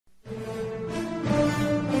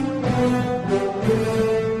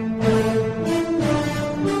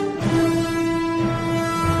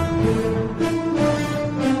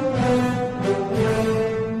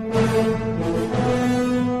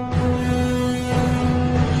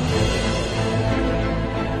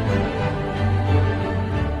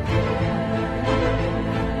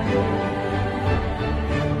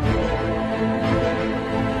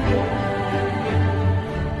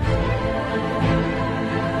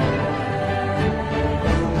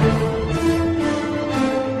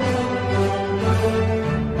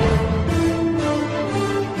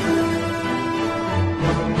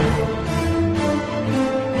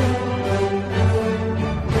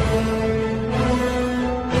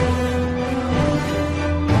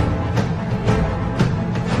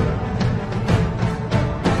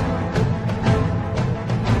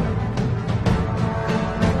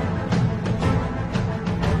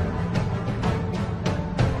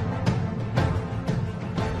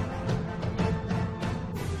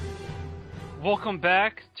Welcome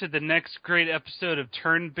back to the next great episode of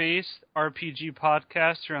Turn-Based RPG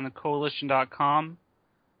Podcast here on the Coalition.com.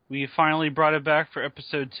 We finally brought it back for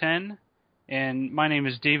episode 10, and my name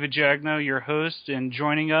is David Jagno, your host, and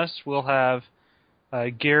joining us we'll have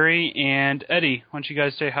Gary and Eddie. Why don't you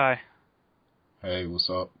guys say hi? Hey,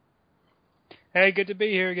 what's up? Hey, good to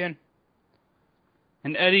be here again.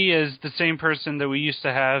 And Eddie is the same person that we used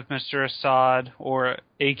to have, Mr. Assad or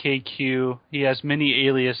AKQ. He has many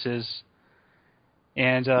aliases.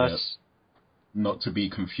 And yes. Not to be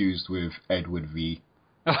confused with Edward V.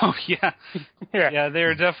 Oh, yeah. Yeah,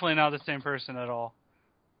 they're definitely not the same person at all.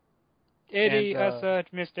 Eddie, Assad,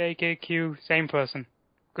 Mr. AKQ, same person.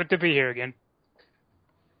 Good to be here again.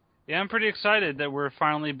 Yeah, I'm pretty excited that we're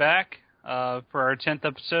finally back for our 10th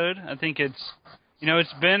episode. I think it's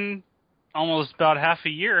been almost about half a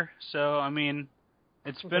year, so, I mean,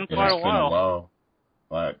 it's been quite a while. It's been a while.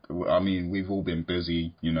 Like, I mean, we've all been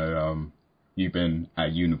busy, you've been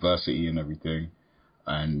at university and everything,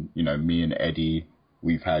 and, me and Eddie,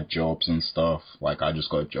 we've had jobs and stuff. Like, I just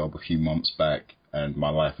got a job a few months back, and my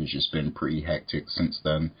life has just been pretty hectic since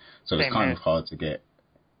then, so it's kind of hard to get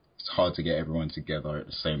everyone together at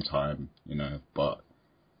the same time, but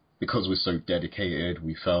because we're so dedicated,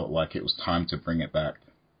 we felt like it was time to bring it back.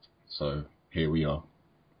 So, here we are.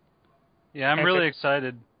 Yeah, I'm really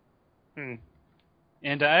excited. Hmm.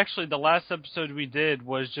 And actually, the last episode we did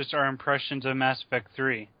was just our impressions of Mass Effect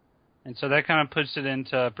 3. And so that kind of puts it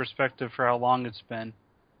into perspective for how long it's been.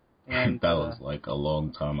 And that was like a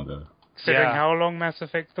long time ago. Considering how long Mass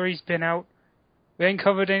Effect 3's been out, we ain't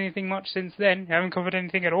covered anything much since then. Haven't covered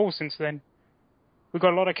anything at all since then. We've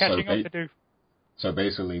got a lot of catching up to do. So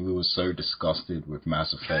basically, we were so disgusted with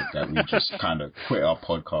Mass Effect that we just kind of quit our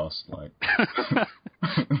podcast. Like,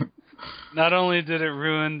 not only did it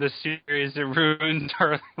ruin the series, it ruined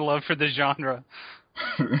our love for the genre.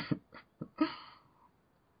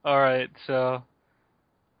 All right, so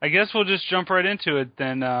I guess we'll just jump right into it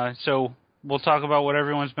then. So we'll talk about what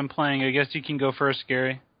everyone's been playing. I guess you can go first,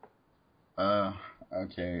 Gary.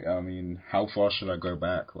 Okay. I mean, how far should I go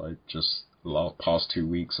back? Like, just the past 2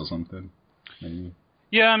 weeks or something? Maybe.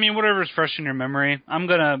 Yeah, I mean, whatever's fresh in your memory.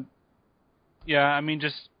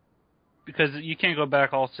 Just because you can't go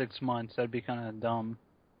back all 6 months. That'd be kind of dumb.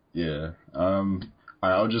 Yeah.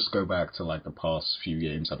 I'll just go back to, like, the past few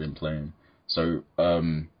games I've been playing. So,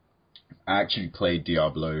 I actually played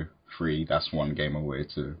Diablo 3. That's one game I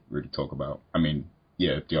wanted to really talk about. I mean,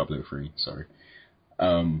 yeah, Diablo 3, sorry.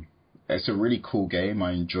 It's a really cool game.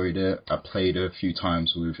 I enjoyed it. I played it a few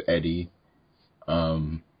times with Eddie.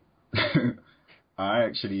 I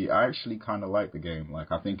actually kind of like the game.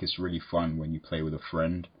 Like, I think it's really fun when you play with a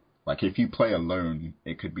friend. Like, if you play alone,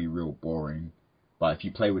 it could be real boring. But if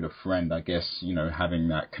you play with a friend, I guess, having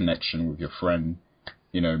that connection with your friend,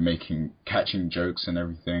 catching jokes and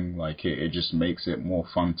everything, like, it just makes it more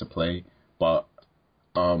fun to play. But,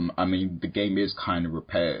 I mean, the game is kind of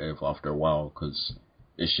repetitive after a while, because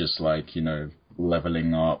it's just like,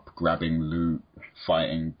 leveling up, grabbing loot,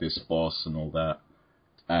 fighting this boss and all that.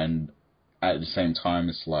 And at the same time,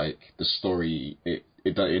 it's like the story, it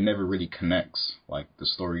never really connects. Like, the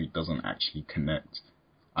story doesn't actually connect.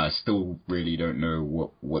 I still really don't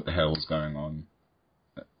know what the hell is going on.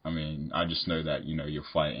 I mean, I just know that, you're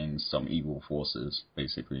fighting some evil forces,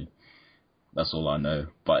 basically. That's all I know.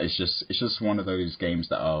 But it's just one of those games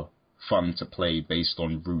that are fun to play based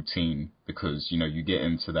on routine, because, you get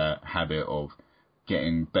into that habit of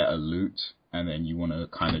getting better loot, and then you want to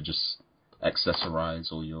kind of just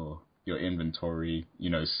accessorize all your inventory,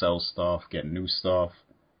 sell stuff, get new stuff,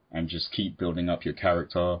 and just keep building up your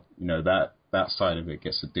character. That side of it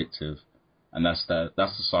gets addictive, and that's the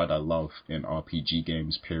side I love in RPG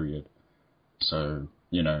games, period. So,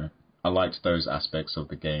 I liked those aspects of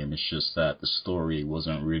the game. It's just that the story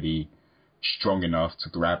wasn't really strong enough to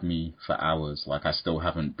grab me for hours. Like, I still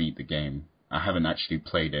haven't beat the game. I haven't actually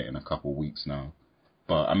played it in a couple weeks now.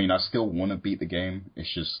 But, I mean, I still want to beat the game.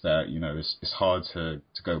 It's just that, it's hard to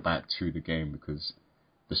go back to the game because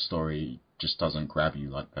the story just doesn't grab you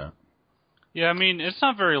like that. Yeah, I mean, it's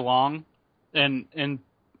not very long in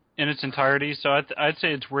its entirety, so I'd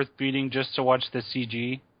say it's worth beating just to watch the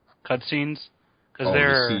CG cutscenes. The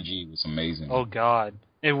CG was amazing. Oh, God.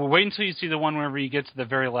 Wait until you see the one whenever you get to the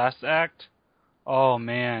very last act. Oh,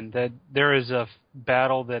 man, there is a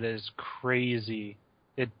battle that is crazy.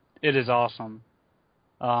 It is awesome.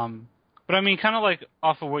 But I mean, kind of like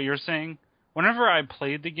off of what you're saying, whenever I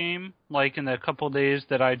played the game, like in the couple of days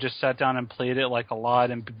that I just sat down and played it like a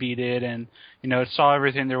lot and beat it and, saw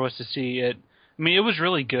everything there was to see, it was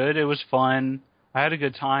really good. It was fun. I had a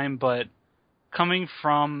good time, but coming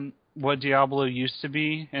from what Diablo used to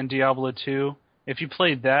be and Diablo 2, if you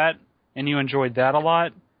played that and you enjoyed that a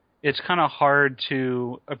lot, it's kind of hard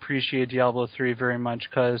to appreciate Diablo 3 very much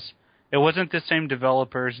because it wasn't the same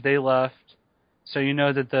developers. They left, so you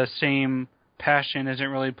know that the same passion isn't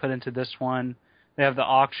really put into this one. They have the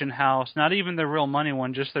auction house, not even the real money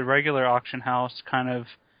one, just the regular auction house kind of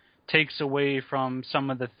takes away from some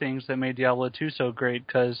of the things that made Diablo 2 so great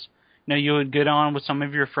because, you know, you would get on with some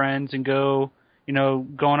of your friends and go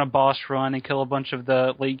on a boss run and kill a bunch of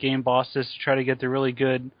the late game bosses to try to get the really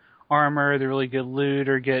good armor, the really good loot,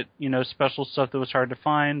 or get, special stuff that was hard to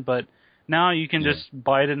find. But now you can just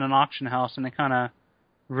buy it in an auction house and it kind of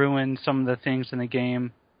ruins some of the things in the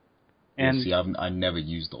game. And see, I never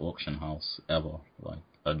used the auction house ever. Like,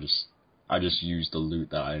 I just used the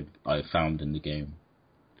loot that I found in the game.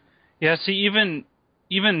 Yeah, see,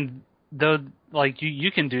 even though, like,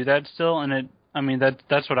 you can do that still, and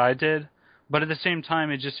that's what I did, but at the same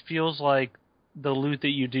time, it just feels like the loot that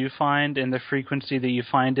you do find and the frequency that you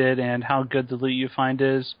find it and how good the loot you find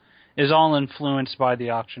is all influenced by the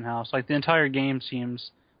auction house. Like, the entire game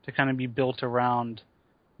seems to kind of be built around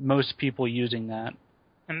most people using that.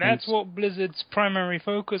 And that's what Blizzard's primary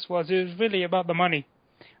focus was. It was really about the money.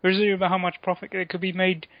 It was really about how much profit it could be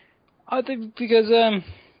made. I think because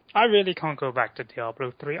I really can't go back to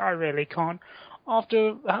Diablo 3. I really can't.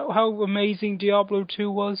 After how amazing Diablo 2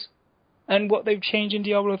 was, and what they've changed in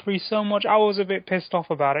Diablo 3 so much, I was a bit pissed off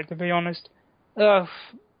about it, to be honest.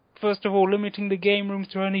 First of all, limiting the game rooms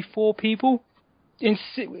to only 4 people,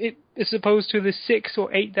 as opposed to the 6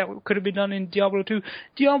 or 8 that could have been done in Diablo 2.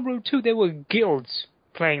 Diablo 2, there were guilds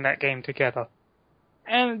playing that game together.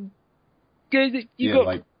 And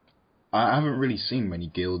I haven't really seen many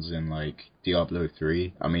guilds in, like, Diablo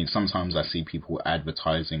 3. I mean, sometimes I see people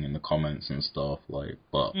advertising in the comments and stuff, like,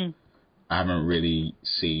 but I haven't really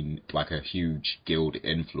seen, like, a huge guild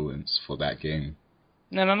influence for that game.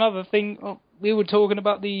 And another thing, we were talking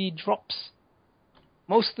about the drops.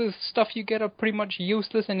 Most of the stuff you get are pretty much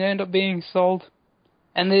useless and end up being sold.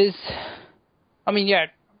 And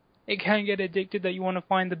it can get addicted that you want to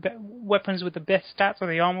find the weapons with the best stats or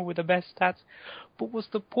the armor with the best stats. But what's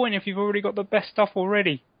the point if you've already got the best stuff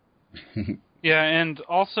already? Yeah, and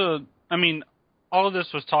also, all of this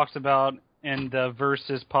was talked about in the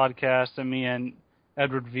Versus podcast that me and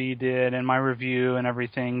Edward V did and my review and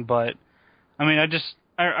everything, but,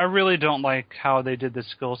 I really don't like how they did the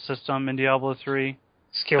skill system in Diablo 3.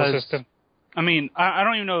 Skill system? I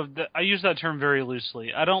don't even know if I use that term very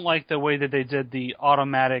loosely. I don't like the way that they did the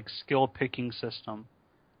automatic skill picking system.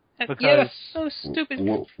 Because that's so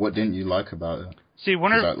stupid. What didn't you like about it? See,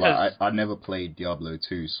 I never played Diablo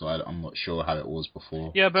 2, so I'm not sure how it was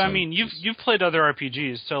before. Yeah, but you've played other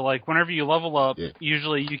RPGs, so like whenever you level up,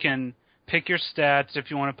 usually you can pick your stats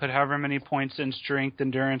if you want to put however many points in strength,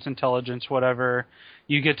 endurance, intelligence, whatever.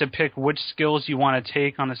 You get to pick which skills you want to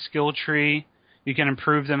take on a skill tree. You can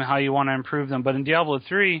improve them how you want to improve them. But in Diablo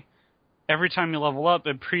 3, every time you level up,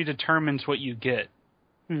 it predetermines what you get.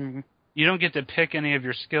 Mm-hmm. You don't get to pick any of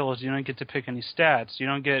your skills. You don't get to pick any stats. You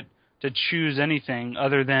don't get to choose anything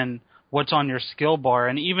other than what's on your skill bar.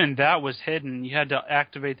 And even that was hidden. You had to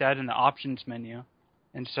activate that in the options menu.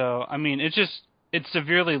 And so, it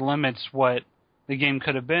severely limits what the game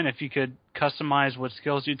could have been if you could customize what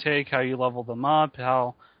skills you take, how you level them up,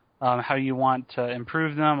 how you want to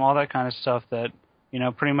improve them, all that kind of stuff that,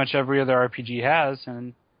 pretty much every other RPG has,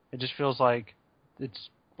 and it just feels like it's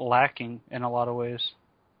lacking in a lot of ways.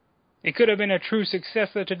 It could have been a true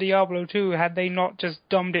successor to Diablo 2 had they not just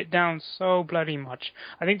dumbed it down so bloody much.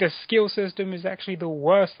 I think the skill system is actually the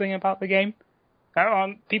worst thing about the game.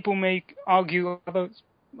 People may argue other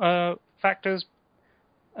factors,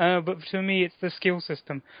 but to me it's the skill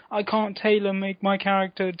system. I can't tailor-make my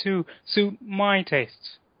character to suit my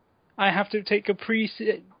tastes. I have to take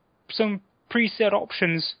some preset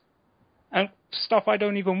options and stuff I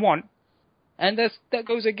don't even want. And that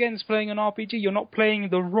goes against playing an RPG. You're not playing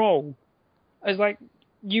the role. It's like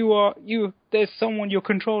there's someone you're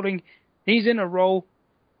controlling, he's in a role,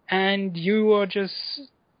 and you are just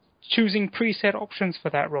choosing preset options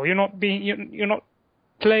for that role. You're not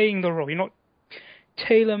playing the role. You're not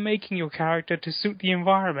tailor-making your character to suit the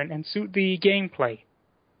environment and suit the gameplay.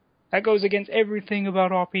 That goes against everything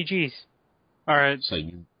about RPGs. All right. So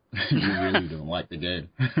you really don't like the game?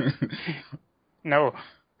 No.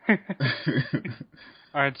 All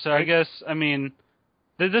right, so I guess,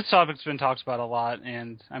 this topic's been talked about a lot,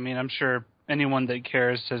 and, I'm sure anyone that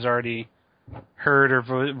cares has already heard or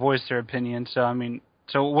voiced their opinion,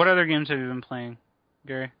 so what other games have you been playing,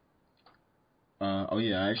 Gary? I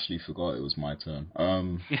actually forgot it was my turn.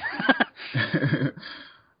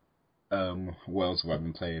 What else have I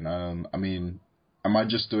been playing? I mean, am I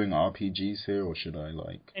just doing RPGs here, or should I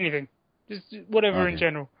like Anything. Just whatever in Okay.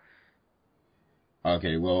 general.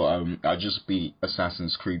 Okay, well, I just beat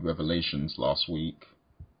Assassin's Creed Revelations last week,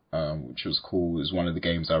 which was cool. It was one of the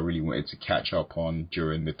games I really wanted to catch up on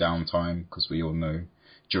during the downtime, because we all know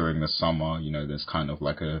during the summer, there's kind of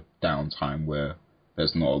like a downtime where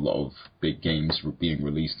there's not a lot of big games being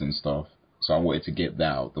released and stuff. So I wanted to get that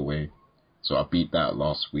out of the way. So I beat that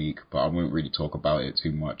last week, but I won't really talk about it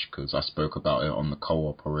too much because I spoke about it on the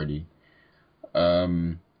co-op already.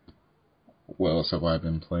 What else have I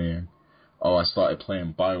been playing? Oh, I started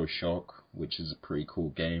playing BioShock, which is a pretty cool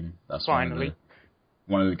game. That's Finally.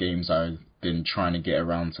 one of the games I've been trying to get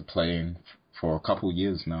around to playing for a couple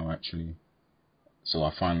years now, actually. So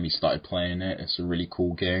I finally started playing it. It's a really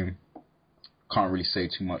cool game. Can't really say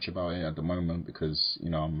too much about it at the moment because,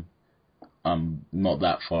 I'm not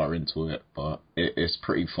that far into it, but it's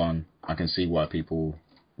pretty fun. I can see why people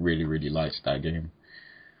really, really liked that game.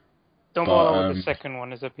 Don't bother with the second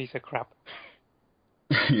one, it's a piece of crap.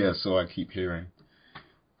 Yeah, so I keep hearing.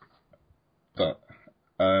 But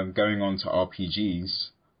going on to RPGs,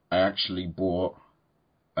 I actually bought,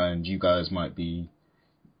 and you guys might be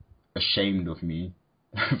ashamed of me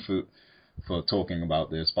for talking about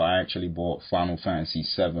this, but I actually bought Final Fantasy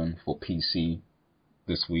VII for PC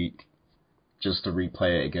this week, just to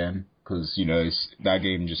replay it again, because, that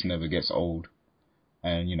game just never gets old.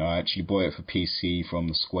 And, I actually bought it for PC from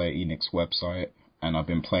the Square Enix website, and I've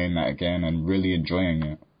been playing that again and really enjoying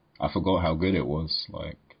it. I forgot how good it was.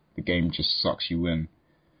 Like, the game just sucks you in.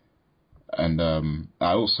 And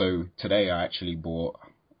today I actually bought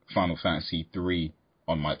Final Fantasy 3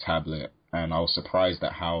 on my tablet, and I was surprised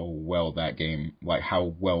at how well that game, like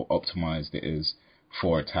how well optimized it is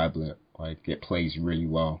for a tablet. Like, it plays really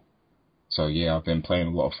well. So yeah, I've been playing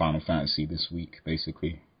a lot of Final Fantasy this week,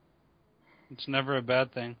 basically. It's never a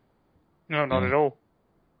bad thing. No, not at all.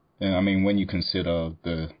 Yeah, I mean, when you consider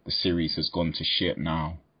the series has gone to shit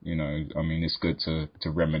now, it's good to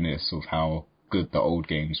reminisce of how good the old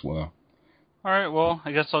games were. Alright, well,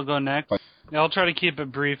 I guess I'll go next. I'll try to keep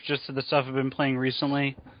it brief just to the stuff I've been playing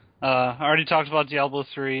recently. I already talked about Diablo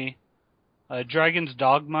 3. Dragon's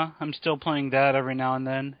Dogma, I'm still playing that every now and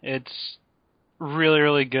then. It's really,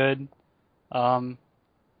 really good.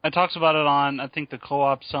 I talked about it on, I think, the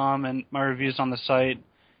co-op some and my reviews on the site,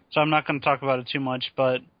 so I'm not going to talk about it too much,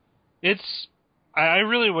 but I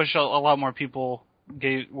really wish a lot more people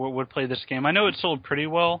would play this game. I know it sold pretty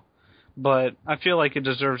well, but I feel like it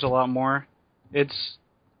deserves a lot more.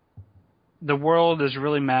 The world is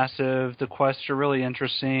really massive, the quests are really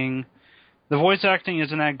interesting, the voice acting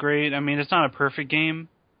isn't that great. I mean, it's not a perfect game,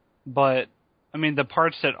 but, I mean, the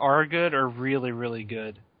parts that are good are really, really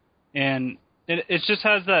good. And it just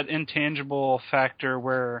has that intangible factor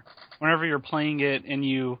where whenever you're playing it and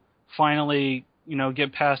you finally,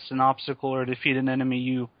 get past an obstacle or defeat an enemy,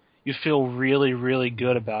 you feel really, really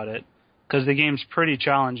good about it. Because the game's pretty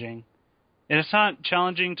challenging. And it's not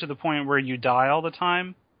challenging to the point where you die all the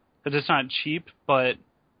time, because it's not cheap, but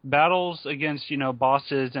battles against,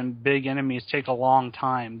 bosses and big enemies take a long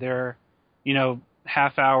time. They're,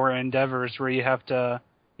 half-hour endeavors where you have to,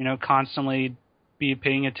 constantly be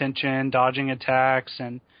paying attention, dodging attacks,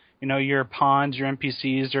 and your pawns, your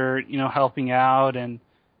NPCs are helping out, and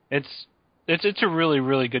it's a really,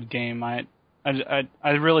 really good game. I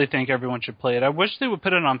really think everyone should play it. I wish they would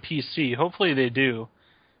put it on PC. Hopefully they do,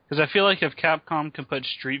 because I feel like if Capcom can put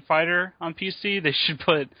Street Fighter on PC, they should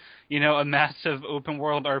put a massive open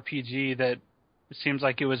world RPG that seems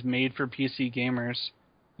like it was made for PC gamers.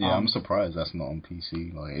 Yeah, I'm surprised that's not on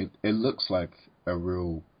PC. Like it looks like a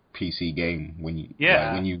real PC game when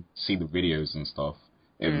you see the videos and stuff.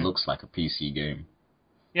 It looks like a PC game.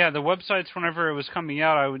 Yeah, the websites, whenever it was coming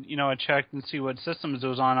out, I checked and see what systems it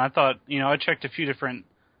was on. I thought, I checked a few different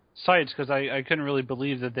sites because I couldn't really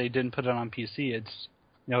believe that they didn't put it on PC.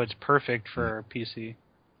 It's perfect for PC.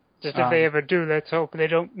 Just if they ever do, let's hope they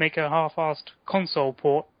don't make a half-assed console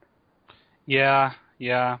port. Yeah.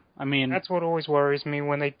 I mean, that's what always worries me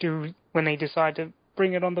when they decide to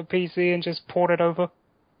bring it on the PC and just port it over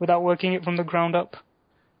without working it from the ground up.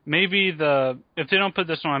 Maybe if they don't put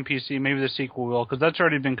this one on PC, maybe the sequel will, because that's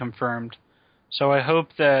already been confirmed. So I hope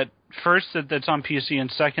that first that that's on PC, and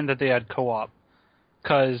second that they add co-op,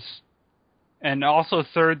 and also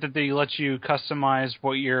third that they let you customize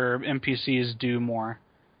what your NPCs do more,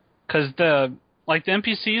 because the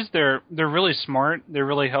NPCs they're really smart, they're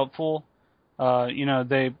really helpful. I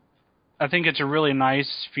think it's a really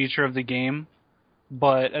nice feature of the game,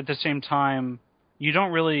 but at the same time, you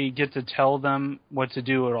don't really get to tell them what to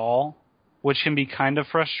do at all, which can be kind of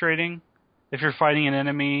frustrating. If you're fighting an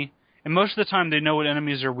enemy And most of the time they know what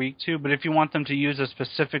enemies are weak to, but if you want them to use a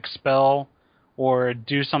specific spell or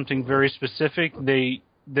do something very specific, they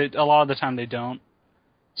a lot of the time they don't.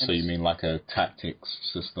 So you mean like a tactics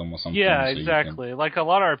system or something? Yeah, so exactly. Like a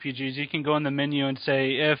lot of RPGs, you can go in the menu and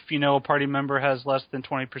say, if, a party member has less than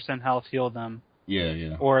 20% health, heal them.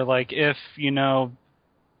 Yeah. Or like if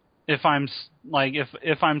I'm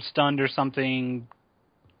stunned or something,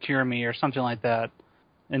 cure me or something like that.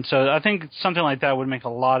 And so I think something like that would make a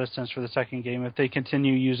lot of sense for the second game if they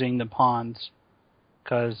continue using the pawns.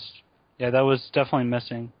 Because, that was definitely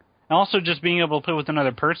missing. And also just being able to play with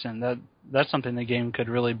another person, that's something the game could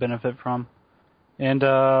really benefit from. And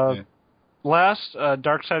last,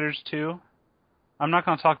 Darksiders 2. I'm not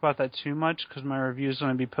going to talk about that too much because my review is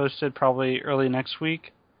going to be posted probably early next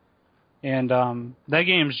week. And that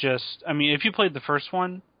game's just, if you played the first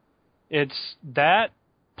one, it's that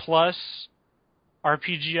plus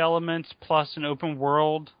RPG elements, plus an open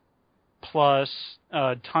world, plus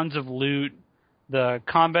tons of loot. The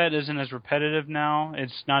combat isn't as repetitive now.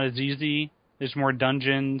 It's not as easy. There's more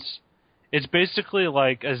dungeons. It's basically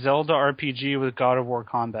like a Zelda RPG with God of War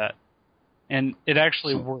combat. And it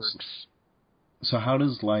actually works. So how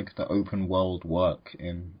does, like, the open world work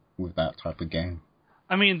with that type of game?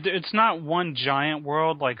 It's not one giant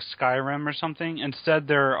world like Skyrim or something. Instead,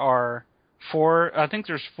 there are four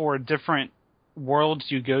different worlds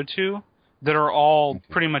you go to that are all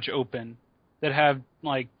pretty much open, that have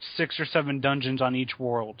like 6 or 7 dungeons on each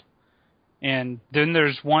world. And then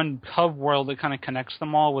there's one hub world that kind of connects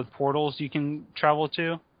them all with portals you can travel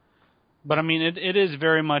to. But it is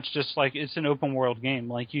very much just like it's an open world game.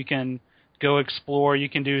 Like you can go explore, you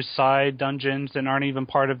can do side dungeons that aren't even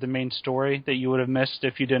part of the main story that you would have missed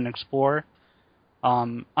if you didn't explore.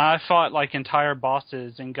 I fought like entire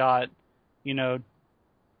bosses and got, 2-hour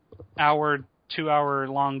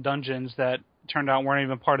long dungeons that turned out weren't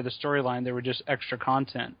even part of the storyline. They were just extra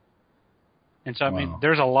content. And so,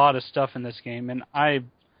 there's a lot of stuff in this game. And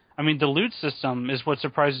the loot system is what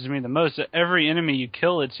surprises me the most. Every enemy you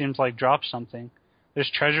kill, it seems like, drops something. There's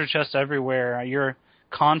treasure chests everywhere. You're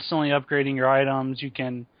constantly upgrading your items. You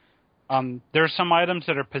can, there are some items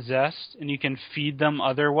that are possessed, and you can feed them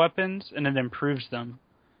other weapons, and it improves them,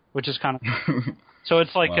 which is kind of... So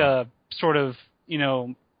it's like a sort of,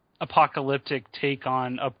 apocalyptic take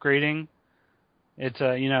on upgrading. It's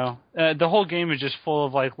the whole game is just full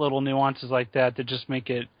of like little nuances like that just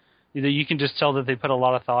make it. You can just tell that they put a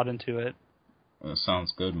lot of thought into it. That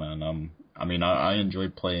sounds good, man. I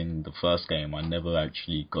enjoyed playing the first game. I never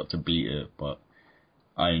actually got to beat it, but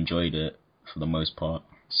I enjoyed it for the most part.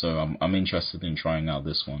 So I'm interested in trying out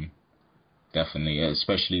this one. Definitely,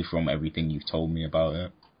 especially from everything you've told me about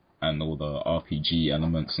it and all the RPG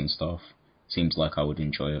elements and stuff. Seems like I would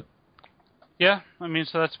enjoy it. Yeah,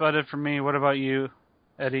 so that's about it for me. What about you,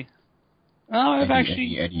 Eddie? Oh,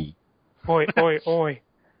 Eddie. Oi.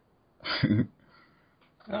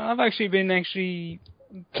 I've actually been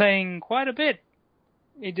playing quite a bit.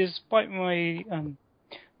 Despite my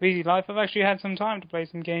busy life, I've actually had some time to play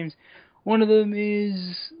some games. One of them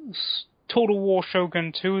is Total War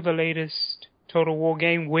Shogun 2, the latest Total War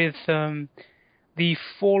game with the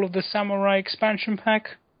Fall of the Samurai expansion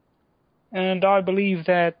pack. And I believe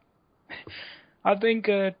that... I think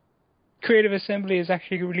Creative Assembly has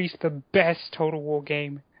actually released the best Total War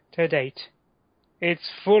game to date. It's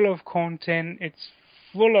full of content, it's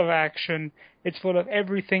full of action, it's full of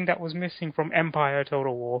everything that was missing from Empire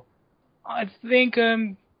Total War. I think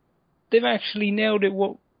they've actually nailed it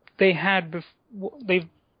what they had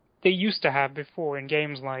they used to have before in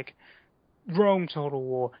games like Rome Total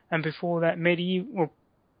War, and before that Medieval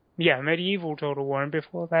Total War, and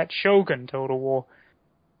before that Shogun Total War.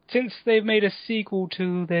 Since they've made a sequel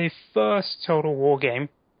to their first Total War game,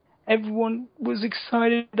 everyone was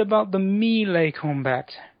excited about the melee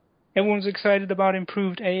combat. Everyone's excited about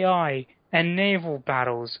improved AI and naval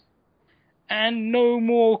battles. And no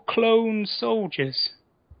more clone soldiers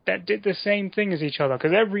that did the same thing as each other.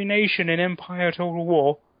 Because every nation in Empire Total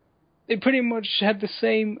War, they pretty much had the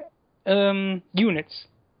same units.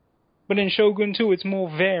 But in Shogun 2, it's more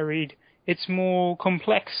varied. It's more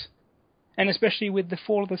complex. And especially with the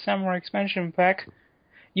Fall of the Samurai expansion pack,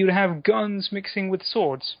 you'd have guns mixing with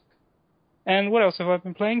swords. And what else have I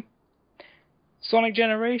been playing? Sonic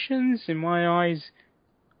Generations, in my eyes,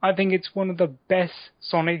 I think it's one of the best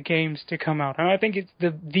Sonic games to come out. And I think it's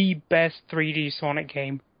the best 3D Sonic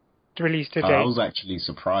game to release to date. I was actually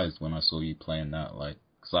surprised when I saw you playing that,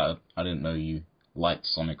 because I didn't know you liked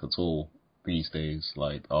Sonic at all these days,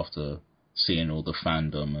 after seeing all the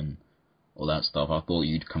fandom and all that stuff. I thought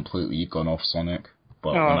you'd completely gone off Sonic,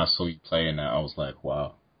 but when I saw you playing it, I was like,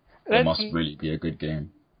 wow, it must really be a good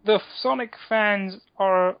game. The Sonic fans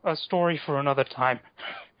are a story for another time.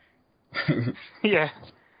 Yeah.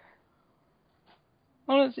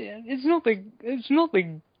 Honestly, it's not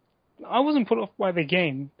the. I wasn't put off by the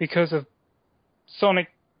game because of Sonic,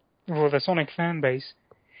 or the Sonic fan base.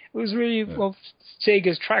 It was really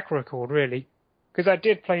Sega's track record, really, because I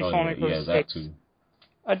did play Sonic 06. That too.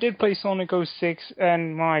 I did play Sonic 06,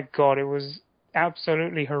 and my God, it was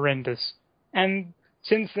absolutely horrendous. And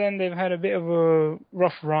since then, they've had a bit of a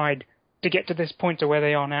rough ride to get to this point to where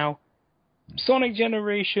they are now. Sonic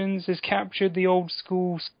Generations has captured the old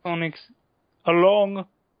school Sonics along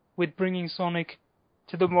with bringing Sonic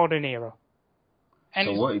to the modern era. And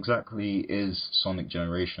so what exactly is Sonic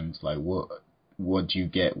Generations? Like, what do you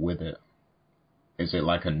get with it? Is it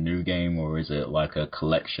like a new game, or is it like a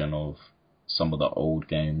collection of some of the old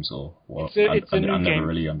games, or what? It's a new game. I never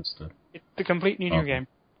really understood. It's a completely new game.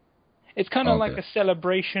 It's kind of like a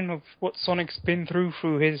celebration of what Sonic's been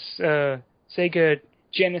through his Sega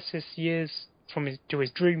Genesis years, to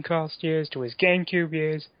his Dreamcast years, to his GameCube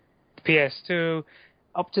years, PS2,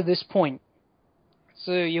 up to this point.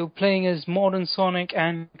 So you're playing as modern Sonic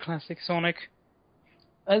and classic Sonic.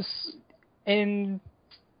 As in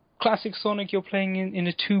classic Sonic, you're playing in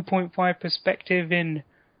a 2.5 perspective in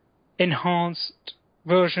enhanced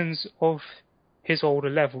versions of his older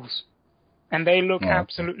levels. And they look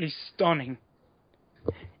absolutely stunning.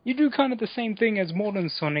 You do kind of the same thing as modern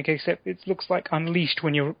Sonic, except it looks like Unleashed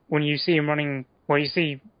when you see him running. Well,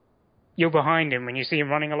 you're behind him when you see him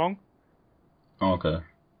running along. Okay.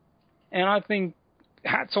 And I think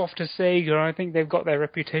hats off to Sega. I think they've got their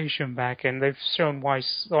reputation back, and they've shown why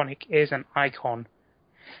Sonic is an icon.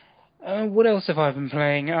 What else have I been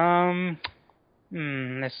playing?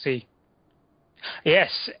 Let's see.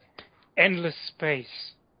 Yes, Endless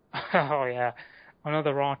Space. Oh yeah,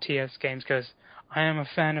 another RTS games, because I am a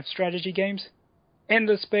fan of strategy games.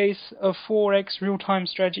 Endless Space, a 4X real-time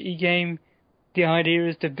strategy game. The idea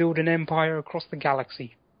is to build an empire across the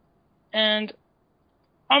galaxy. And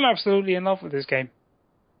I'm absolutely in love with this game.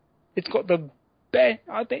 It's got the best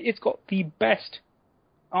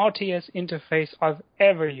RTS interface I've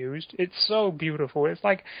ever used. It's so beautiful. It's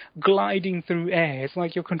like gliding through air. It's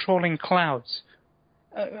like you're controlling clouds.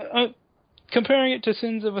 Comparing it to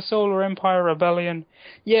Sins of a Solar Empire Rebellion,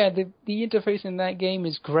 yeah, the interface in that game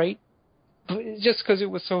is great, but just because it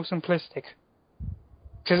was so simplistic.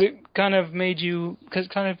 Because it kind of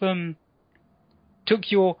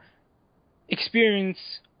took your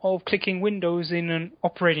experience of clicking windows in an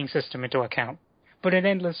operating system into account. But in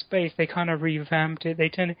Endless Space, they kind of revamped it.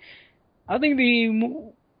 I think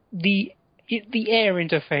the air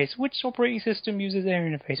interface. Which operating system uses air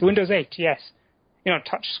interface? Windows 8, yes.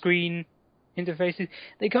 Touch screen interfaces.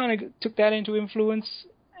 They kind of took that into influence,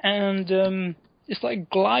 and it's like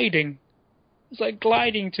gliding. It's like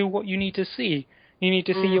gliding to what you need to see. You need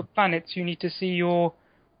to see your planets. You need to see your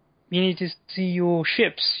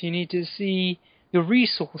ships. You need to see your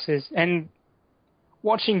resources. And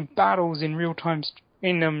watching battles in real time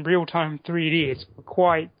 3D, it's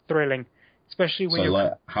quite thrilling, especially when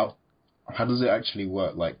you're. How does it actually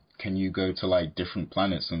work? Like, can you go to like different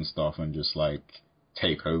planets and stuff and just like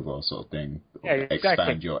take over, sort of thing? Yeah, exactly.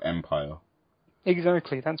 Expand your empire.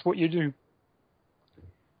 Exactly, that's what you do.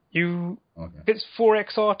 It's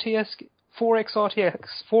 4X RTS.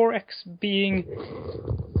 4X being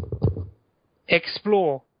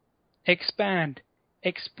explore, expand,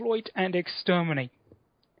 exploit, and exterminate.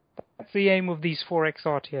 That's the aim of these 4X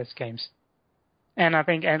RTS games. And I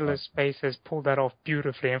think Endless Space has pulled that off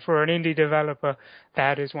beautifully. And for an indie developer,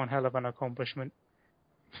 that is one hell of an accomplishment.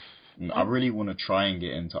 I really want to try and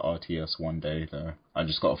get into RTS one day, though. I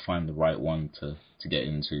just got to find the right one to get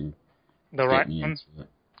into. The right one?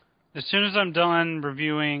 As soon as I'm done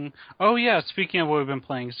reviewing... Oh, yeah, speaking of what we've been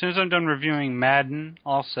playing. As soon as I'm done reviewing Madden,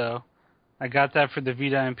 also, I got that for the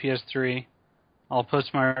Vita and PS3. I'll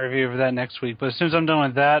post my review of that next week. But as soon as I'm done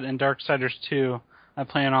with that and Darksiders 2, I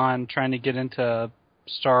plan on trying to get into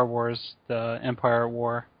Star Wars, the Empire at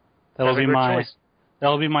War. That'll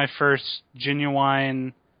be my first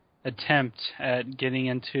genuine attempt at getting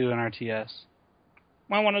into an RTS.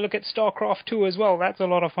 Might want to look at StarCraft 2 as well. That's a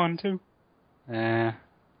lot of fun, too.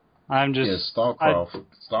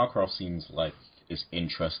 StarCraft seems like it's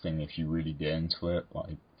interesting if you really get into it,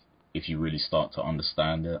 like if you really start to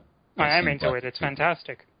understand it. I am into it. It's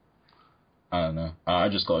fantastic. I don't know. I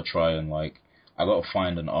just got to try and I got to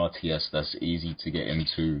find an RTS that's easy to get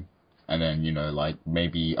into, and then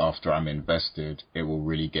maybe after I'm invested, it will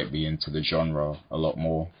really get me into the genre a lot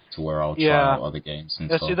more, to where I'll try out other games and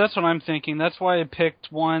stuff. See, that's what I'm thinking. That's why I picked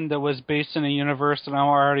one that was based in a universe that I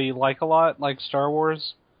already like a lot, like Star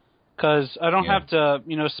Wars. because I don't Yeah. have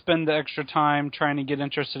to, spend the extra time trying to get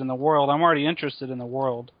interested in the world. I'm already interested in the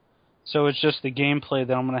world. So it's just the gameplay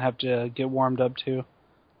that I'm going to have to get warmed up to.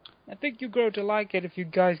 I think you grow to like it if you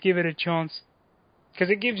guys give it a chance. Because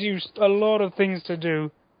it gives you a lot of things to do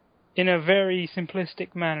in a very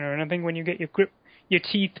simplistic manner. And I think when you get your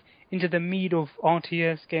teeth into the meat of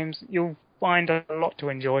RTS games, you'll find a lot to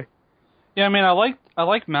enjoy. Yeah, I mean, I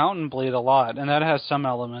like Mountain Blade a lot, and that has some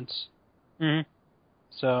elements. Mm-hmm.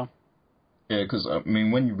 So... Yeah, because, I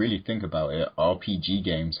mean, when you really think about it, RPG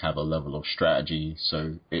games have a level of strategy,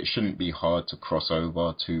 so it shouldn't be hard to cross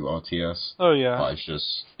over to RTS. Oh, yeah. But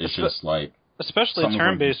it's just like... Especially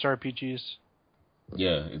turn-based RPGs.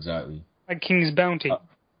 Yeah, exactly. Like King's Bounty.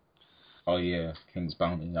 Oh, yeah, King's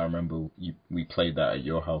Bounty. I remember we played that at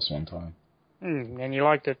your house one time. And you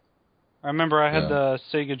liked it. I remember I had the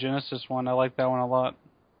Sega Genesis one. I liked that one a lot.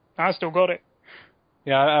 I still got it.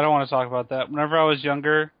 Yeah, I don't want to talk about that. Whenever I was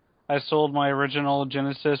younger, I sold my original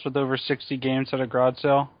Genesis with over 60 games at a garage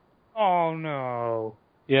sale. Oh, no.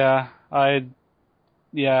 Yeah, I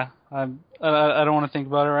don't want to think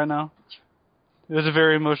about it right now. It was a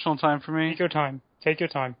very emotional time for me. Take your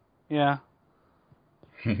time. Yeah.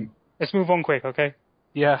 Let's move on quick, okay?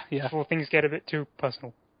 Yeah. Before things get a bit too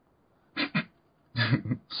personal.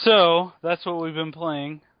 So, that's what we've been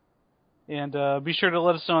playing. And be sure to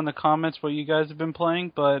let us know in the comments what you guys have been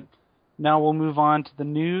playing, but now we'll move on to the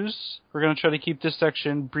news. We're going to try to keep this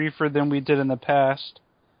section briefer than we did in the past.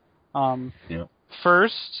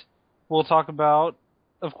 First, we'll talk about,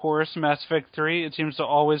 of course, Mass Effect 3. It seems to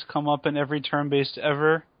always come up in every turn-based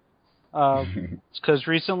ever. Because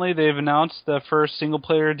recently they've announced the first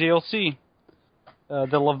single-player DLC,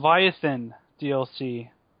 the Leviathan DLC.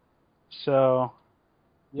 So,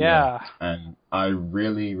 yeah. And I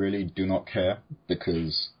really, really do not care,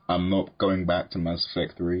 because I'm not going back to Mass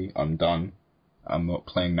Effect 3. I'm done. I'm not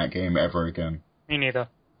playing that game ever again. Me neither.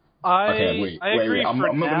 I agree. I'm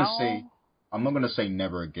for not now. I'm not gonna say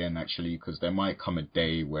never again, actually, because there might come a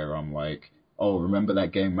day where I'm like, oh, remember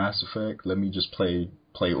that game Mass Effect? Let me just play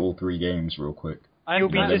all 3 games real quick. You'll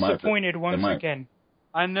be disappointed once again.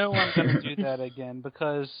 I know I'm going to do that again,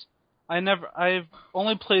 because I've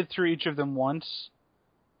only played through each of them once,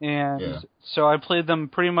 and so I played them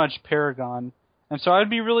pretty much Paragon. And so I'd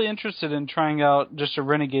be really interested in trying out just a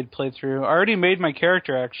Renegade playthrough. I already made my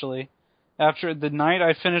character, actually. After the night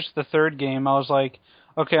I finished the 3rd game, I was like,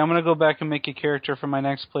 okay, I'm going to go back and make a character for my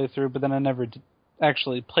next playthrough, but then I never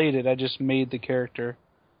actually played it. I just made the character.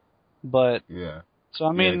 But, so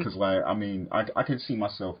I mean... because, I could see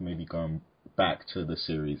myself maybe going back to the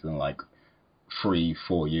series in, 3-4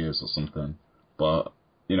 years or something. But,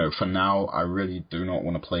 for now, I really do not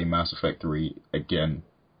want to play Mass Effect 3 again.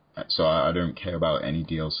 So I don't care about any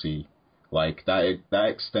DLC. That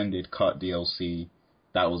extended cut DLC,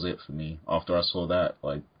 that was it for me. After I saw that,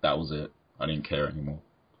 that was it. I didn't care anymore.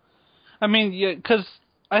 I mean, yeah, because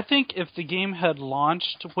I think if the game had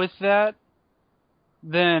launched with that,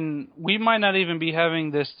 then we might not even be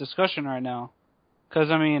having this discussion right now.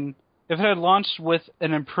 Because, I mean, if it had launched with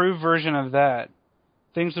an improved version of that,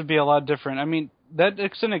 things would be a lot different. I mean, that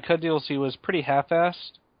extended cut DLC was pretty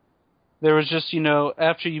half-assed. There was just,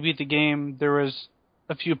 after you beat the game, there was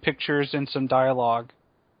a few pictures and some dialogue.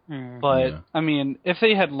 But, I mean, if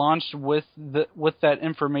they had launched with that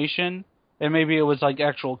information, and maybe it was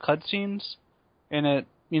actual cutscenes, and it,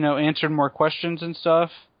 answered more questions and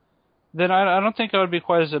stuff, then I don't think I would be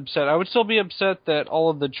quite as upset. I would still be upset that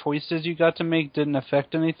all of the choices you got to make didn't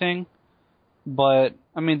affect anything. But,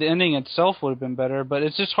 I mean, the ending itself would have been better, but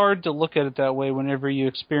it's just hard to look at it that way whenever you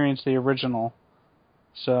experience the original.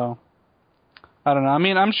 So, I don't know. I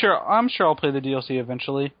mean, I'm sure I'll play the DLC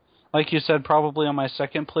eventually. Like you said, probably on my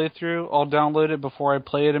second playthrough, I'll download it before I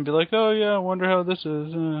play it and be like, oh yeah, I wonder how this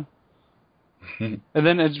is. And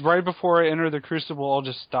then it's right before I enter the Crucible, I'll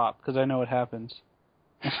just stop, because I know what happens.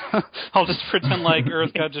 I'll just pretend like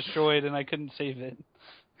Earth got destroyed and I couldn't save it.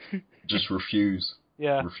 Just refuse.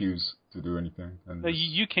 Yeah. Refuse to do anything. And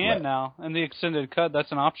you can now, in the extended cut,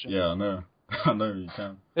 that's an option. Yeah, I know. I know you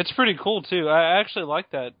can. It's pretty cool, too. I actually like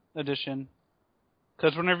that addition.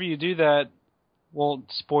 Because whenever you do that, well,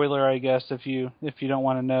 spoiler, I guess, if you don't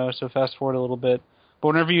want to know, so fast forward a little bit. But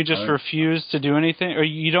whenever you just refuse to do anything, or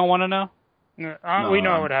you don't want to know? We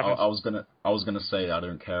know what happens. I was gonna say I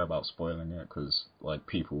don't care about spoiling it, because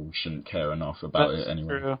people shouldn't care enough about it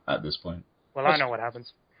anyway. True. At this point. Well, I know what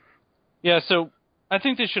happens. Yeah, so I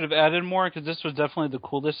think they should have added more, because this was definitely the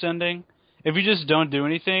coolest ending. If you just don't do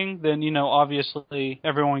anything, then obviously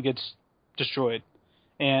everyone gets destroyed.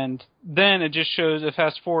 And then it just shows, it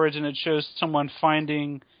fast forwards and it shows someone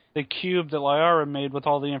finding the cube that Liara made with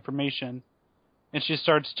all the information. and she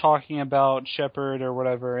starts talking about Shepard or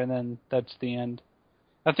whatever, and then that's the end.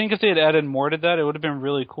 I think if they had added more to that, it would have been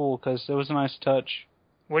really cool, because it was a nice touch.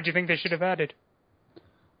 What do you think they should have added?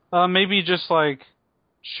 Maybe just, like,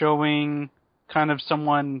 showing kind of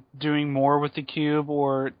someone doing more with the cube,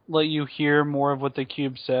 or let you hear more of what the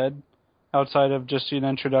cube said, outside of just an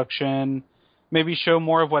introduction. Maybe show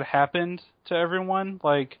more of what happened to everyone,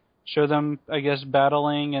 like, show them, I guess,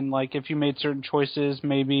 battling, and, like, if you made certain choices,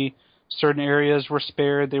 maybe certain areas were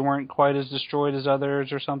spared, they weren't quite as destroyed as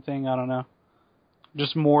others, or something, I don't know.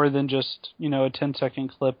 Just more than just, a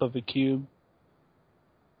 10-second clip of a cube.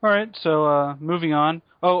 Alright, so, moving on.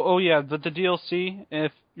 Oh yeah, but the DLC,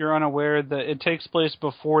 if you're unaware, that it takes place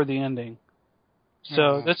before the ending.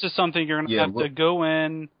 So, this is something you're going to have to go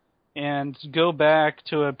in and go back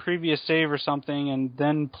to a previous save or something, and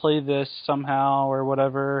then play this somehow, or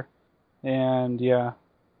whatever, and yeah.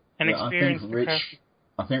 And experience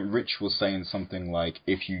I think Rich was saying something like,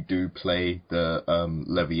 if you do play the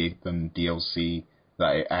Leviathan DLC,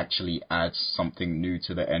 that it actually adds something new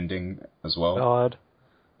to the ending as well. God.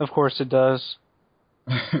 Of course it does.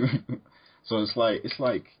 So it's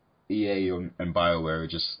like EA and BioWare are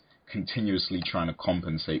just continuously trying to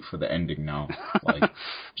compensate for the ending now. Like,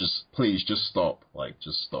 please stop. Like,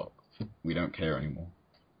 just stop. We don't care anymore.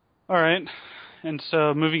 Alright. And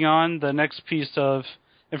so, moving on, the next piece of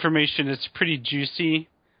information is pretty juicy.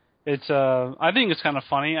 It's, I think it's kind of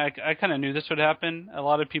funny. I kind of knew this would happen. A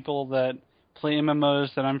lot of people that play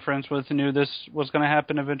MMOs that I'm friends with knew this was going to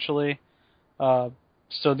happen eventually.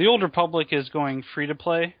 So the Old Republic is going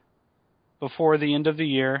free-to-play before the end of the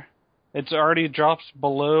year. It's already dropped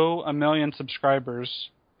below 1 million subscribers.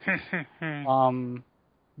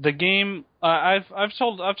 The game, I've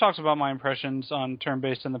talked about my impressions on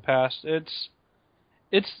turn-based in the past. It's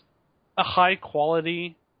a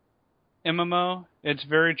high-quality MMO. It's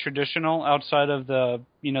very traditional outside of the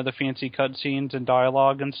fancy cutscenes and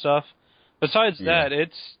dialogue and stuff. Besides that,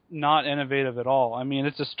 it's not innovative at all. I mean,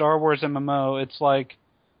 it's a Star Wars MMO. It's like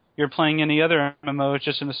you're playing any other MMO, it's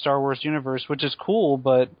just in the Star Wars universe, which is cool,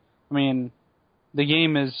 but, I mean, the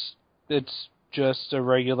game it's just a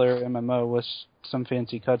regular MMO with some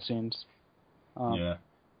fancy cutscenes. I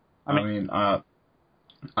mean, I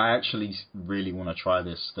actually really want to try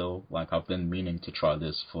this still. Like, I've been meaning to try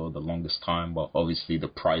this for the longest time, but obviously the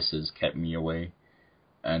prices kept me away.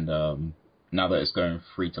 And now that it's going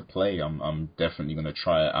free to play, I'm definitely going to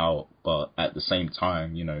try it out. But at the same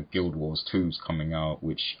time, Guild Wars 2 is coming out,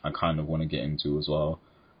 which I kind of want to get into as well.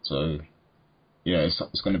 So,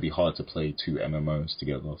 it's going to be hard to play two MMOs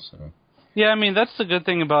together. So. Yeah, I mean, that's the good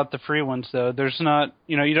thing about the free ones, though. There's not,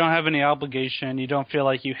 you don't have any obligation. You don't feel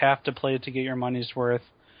like you have to play it to get your money's worth.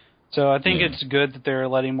 So I think it's good that they're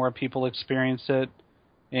letting more people experience it.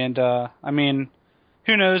 And, I mean,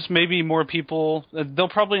 who knows, maybe more people, they'll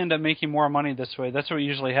probably end up making more money this way. That's what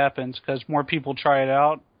usually happens, because more people try it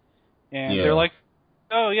out, and they're like,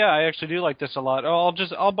 oh yeah, I actually do like this a lot. Oh,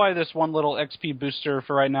 I'll buy this one little XP booster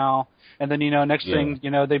for right now, and then, next thing,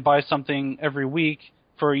 they buy something every week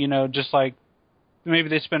for, just like, maybe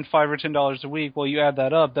they spend $5 or $10 a week. Well, you add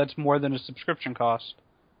that up, that's more than a subscription cost.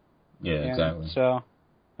 Yeah, exactly. So,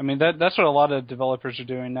 I mean, that's what a lot of developers are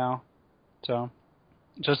doing now.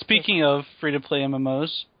 So speaking of free-to-play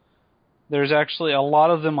MMOs, there's actually a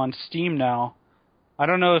lot of them on Steam now. I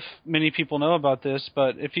don't know if many people know about this,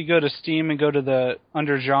 but if you go to Steam and go to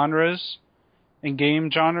under genres and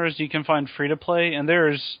game genres, you can find free-to-play, and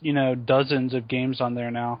there's, dozens of games on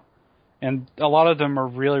there now. And a lot of them are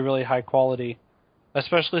really, really high quality,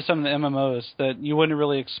 especially some of the MMOs that you wouldn't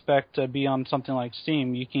really expect to be on something like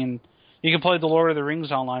Steam. You can play the Lord of the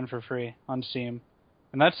Rings online for free on Steam.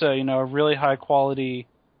 And that's a really high quality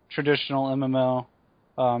traditional MMO.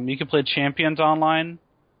 You can play Champions online.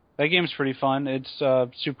 That game's pretty fun. It's a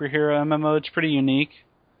superhero MMO. It's pretty unique.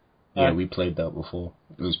 Yeah, we played that before.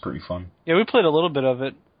 It was pretty fun. Yeah, we played a little bit of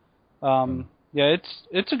it. Yeah,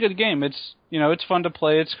 it's a good game. It's it's fun to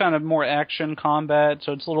play. It's kind of more action combat,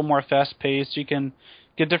 so it's a little more fast paced. You can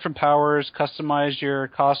get different powers, customize your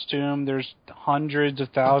costume. There's hundreds of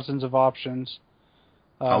thousands of options.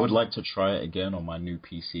 I would like to try it again on my new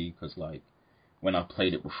PC, because, like, when I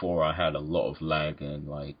played it before, I had a lot of lag, and,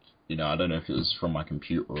 like, I don't know if it was from my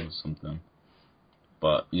computer or something.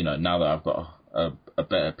 But, now that I've got a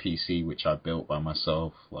better PC, which I built by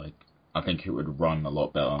myself, like, I think it would run a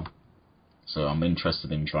lot better. So I'm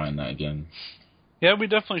interested in trying that again. Yeah, we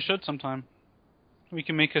definitely should sometime. We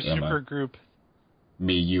can make a super group.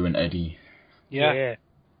 Me, you, and Eddie. Yeah.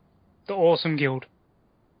 The awesome guild.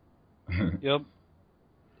 Yep.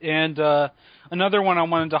 And another one I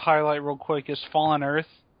wanted to highlight real quick is Fallen Earth.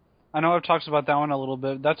 I know I've talked about that one a little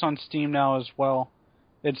bit. That's on Steam now as well.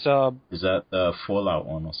 It's Is that the Fallout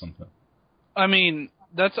one or something? I mean,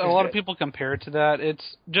 that's a lot of people compare it to that.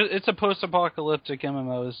 It's a post-apocalyptic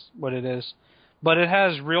MMO is what it is, but it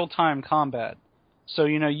has real-time combat. So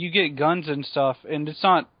you get guns and stuff, and it's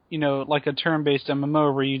not like a turn-based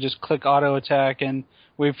MMO where you just click auto attack and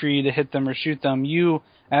wait for you to hit them or shoot them. You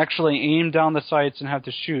actually aim down the sights and have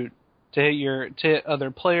to shoot to hit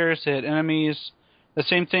other players, to hit enemies. The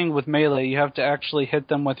same thing with Melee. You have to actually hit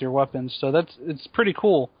them with your weapons. So it's pretty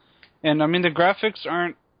cool. And I mean, the graphics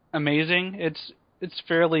aren't amazing. It's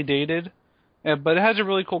fairly dated, but it has a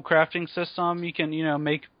really cool crafting system. You can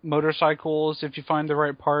make motorcycles if you find the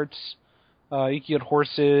right parts. You can get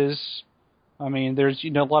horses. I mean, there's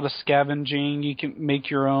a lot of scavenging. You can make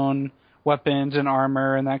your own weapons and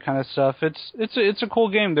armor and that kind of stuff. It's a cool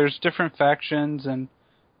game. There's different factions, and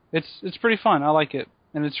it's pretty fun. I like it,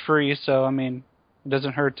 and it's free. So I mean, it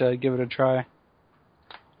doesn't hurt to give it a try.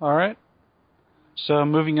 All right. So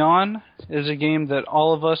moving on is a game that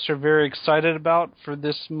all of us are very excited about for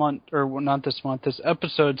this month, or well, not this month, this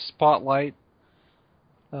episode spotlight.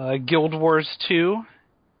 Guild Wars 2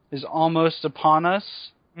 is almost upon us.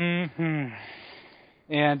 Mm-hmm.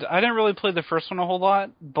 And I didn't really play the first one a whole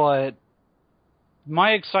lot, but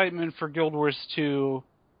my excitement for Guild Wars 2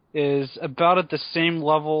 is about at the same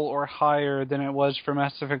level or higher than it was for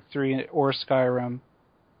Mass Effect 3 or Skyrim.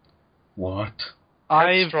 What?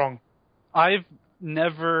 That's strong.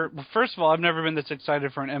 First of all, I've never been this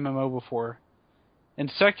excited for an MMO before.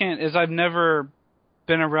 And second is I've never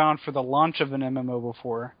been around for the launch of an MMO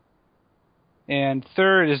before. And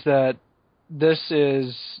third is that this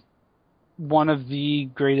is one of the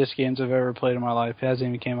greatest games I've ever played in my life. It hasn't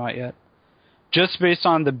even came out yet. Just based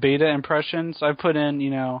on the beta impressions, I put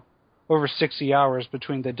in, over 60 hours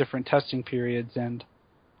between the different testing periods, and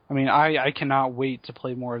I mean, I cannot wait to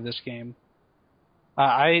play more of this game.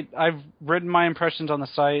 I've written my impressions on the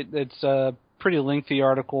site. It's a pretty lengthy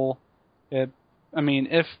article. If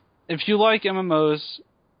you like MMOs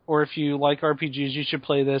or if you like RPGs, you should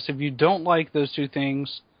play this. If you don't like those two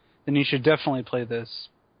things, then you should definitely play this,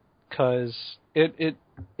 because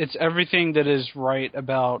it's everything that is right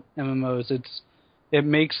about MMOs. It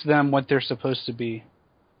makes them what they're supposed to be.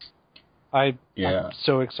 I'm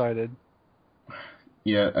so excited.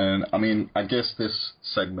 Yeah, and I mean, I guess this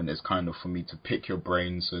segment is kind of for me to pick your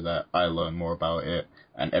brain so that I learn more about it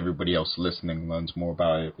and everybody else listening learns more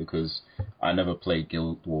about it, because I never played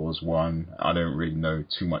Guild Wars 1. I don't really know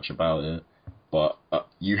too much about it, but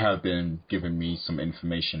you have been giving me some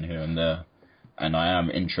information here and there, and I am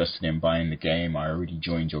interested in buying the game. I already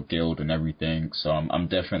joined your guild and everything, so I'm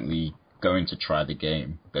definitely going to try the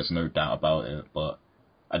game. There's no doubt about it, but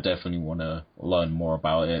I definitely want to learn more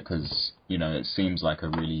about it because, it seems like a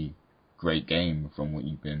really great game from what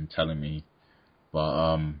you've been telling me.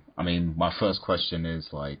 But, I mean, my first question is,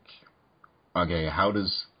 okay, how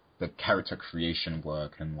does the character creation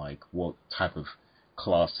work, and, what type of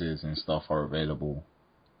classes and stuff are available?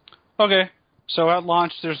 Okay, so at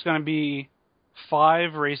launch there's going to be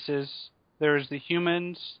 5 races. There's the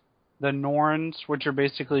humans, the Norns, which are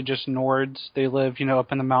basically just Nords. They live,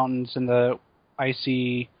 up in the mountains in the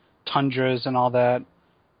icy tundras and all that.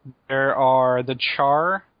 There are the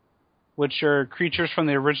Char, which are creatures from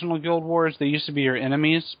the original Guild Wars. They used to be your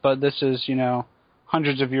enemies, but this is,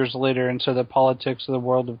 hundreds of years later, and so the politics of the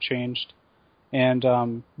world have changed.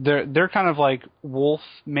 And they're kind of like wolf,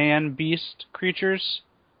 man, beast creatures.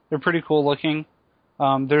 They're pretty cool looking.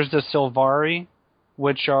 There's the Sylvari,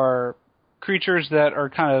 which are creatures that are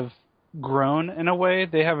kind of grown in a way.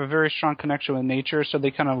 They have a very strong connection with nature, so they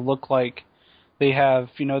kind of look like they have,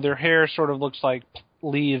 their hair sort of looks like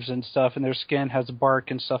leaves and stuff, and their skin has bark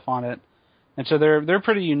and stuff on it. And so they're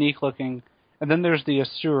pretty unique looking. And then there's the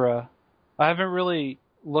Asura. I haven't really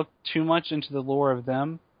looked too much into the lore of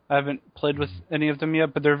them. I haven't played with any of them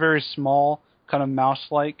yet, but they're very small, kind of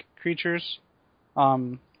mouse-like creatures.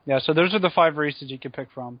 So those are the 5 races you can pick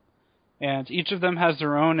from. And each of them has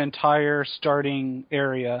their own entire starting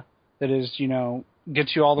area that is,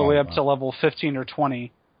 gets you all the way up to level 15 or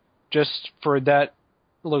 20. Just for that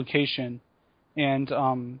location. And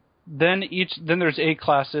then there's 8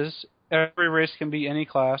 classes. Every race can be any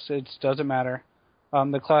class. It doesn't matter.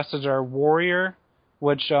 The classes are Warrior,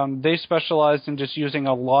 which they specialize in just using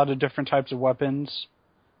a lot of different types of weapons.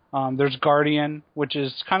 There's Guardian, which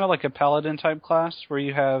is kind of like a Paladin type class, where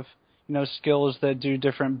you have skills that do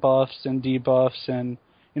different buffs and debuffs, and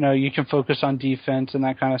you can focus on defense and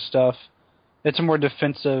that kind of stuff. It's a more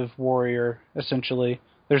defensive warrior, essentially.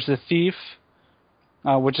 There's the Thief,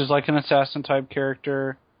 which is like an assassin-type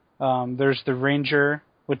character. There's the Ranger,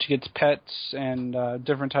 which gets pets and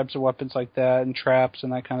different types of weapons like that, and traps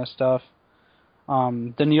and that kind of stuff.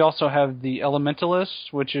 Then you also have the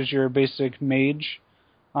Elementalist, which is your basic mage.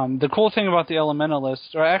 The cool thing about the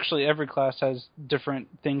Elementalist, or actually every class has different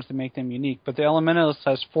things to make them unique, but the Elementalist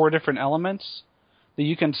has 4 different elements that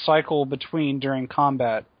you can cycle between during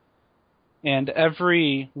combat. And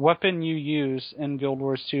every weapon you use in Guild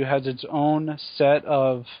Wars 2 has its own set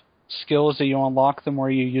of skills that you unlock the more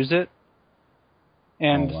you use it.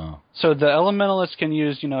 And so the Elementalist can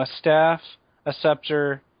use, a staff, a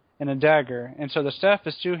scepter, and a dagger. And so the staff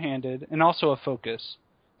is two-handed, and also a focus.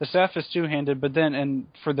 The staff is two-handed, but then and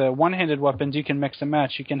for the one-handed weapons, you can mix and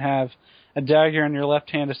match. You can have a dagger in your left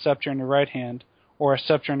hand, a scepter in your right hand, or a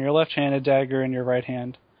scepter in your left hand, a dagger in your right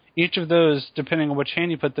hand. Each of those, depending on which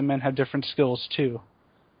hand you put them in, have different skills too.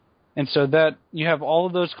 And so that you have all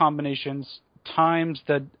of those combinations times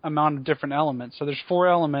the amount of different elements. So there's 4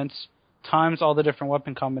 elements times all the different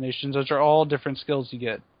weapon combinations. Those are all different skills you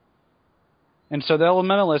get. And so the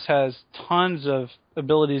Elementalist has tons of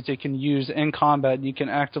abilities they can use in combat, and you can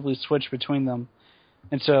actively switch between them.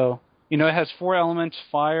 And so, it has 4 elements: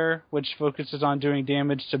 fire, which focuses on doing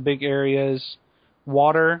damage to big areas;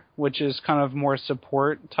 water, which is kind of more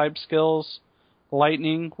support type skills;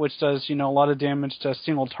 lightning, which does, a lot of damage to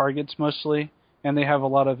single targets mostly, and they have a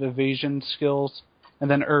lot of evasion skills; and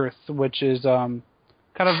then earth, which is kind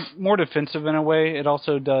of more defensive in a way. It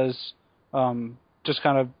also does just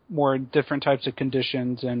kind of more different types of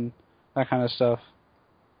conditions and that kind of stuff.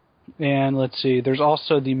 And let's see, there's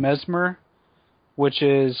also the Mesmer, which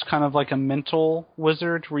is kind of like a mental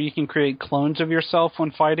wizard where you can create clones of yourself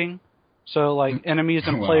when fighting. So like enemies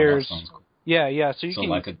and players. That sounds cool. Yeah. So you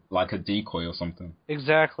can like a decoy or something.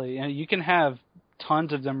 Exactly, and you can have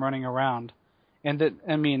tons of them running around. And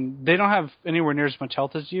they don't have anywhere near as much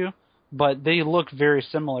health as you, but they look very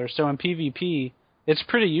similar. So in PvP, it's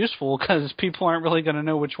pretty useful because people aren't really going to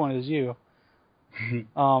know which one is you.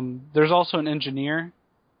 There's also an engineer,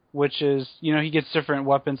 which is, he gets different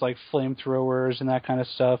weapons like flamethrowers and that kind of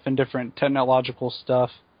stuff, and different technological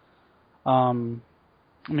stuff. Let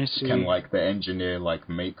me see. Can the engineer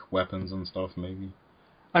make weapons and stuff maybe?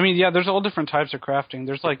 There's all different types of crafting.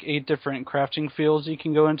 There's 8 different crafting fields you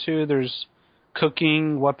can go into. There's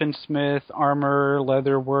cooking, weaponsmith, armor,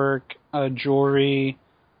 leatherwork, jewelry,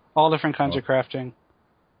 all different kinds of crafting.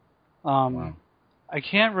 Wow. I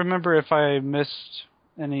can't remember if I missed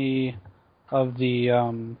any of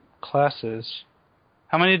the classes.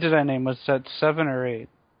 How many did I name? Was that 7 or 8?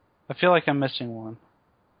 I feel like I'm missing one.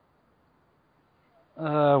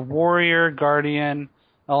 Warrior, Guardian,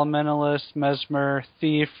 Elementalist, Mesmer,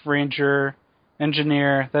 Thief, Ranger,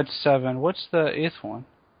 Engineer. That's 7. What's the 8th one?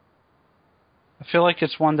 I feel like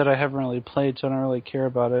it's one that I haven't really played, so I don't really care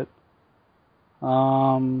about it.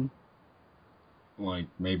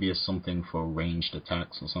 Maybe it's something for ranged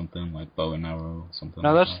attacks or something, like bow and arrow or something.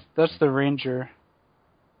 No, that's the Ranger.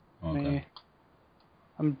 Okay.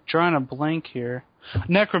 I'm drawing a blank here.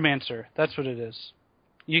 Necromancer, that's what it is.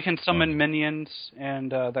 You can summon minions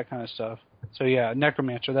and that kind of stuff. So yeah,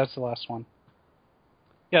 Necromancer, that's the last one.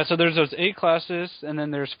 Yeah, so there's those 8 classes, and then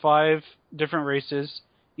there's 5 different races.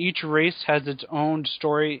 Each race has its own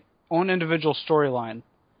individual storyline.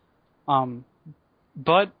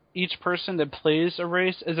 But each person that plays a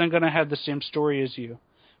race isn't going to have the same story as you.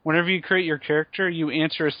 Whenever you create your character, you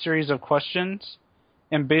answer a series of questions,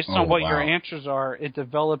 and based on what your answers are, it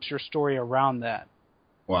develops your story around that.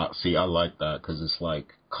 Wow, see, I like that, because it's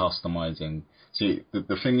customizing. See,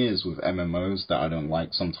 the thing is with MMOs that I don't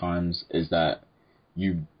like sometimes is that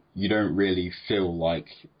you don't really feel like,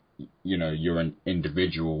 you're an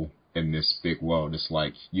individual in this big world. It's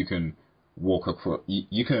you can walk across,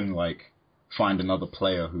 you can find another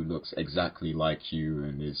player who looks exactly like you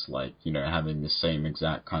and is having the same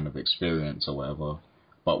exact kind of experience or whatever.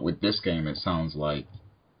 But with this game, it sounds like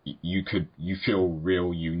you feel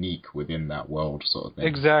real unique within that world, sort of thing.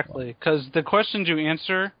 Exactly, because the questions you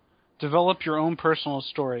answer develop your own personal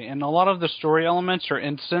story, and a lot of the story elements are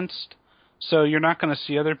instanced, so you're not going to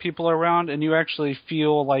see other people around, and you actually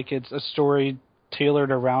feel like it's a story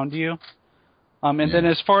tailored around you. Then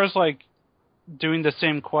as far as doing the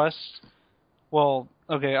same quests, well,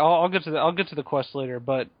 okay, I'll get to the quest later.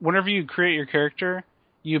 But whenever you create your character,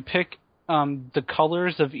 you pick the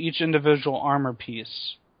colors of each individual armor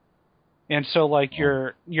piece, and so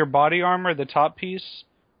your body armor, the top piece,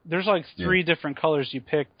 there's 3 different colors you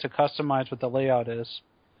pick to customize what the layout is,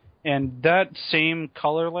 and that same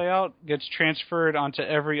color layout gets transferred onto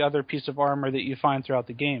every other piece of armor that you find throughout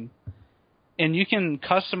the game. And you can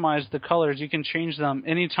customize the colors. You can change them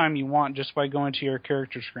anytime you want just by going to your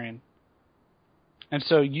character screen. And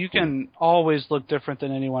so you can always look different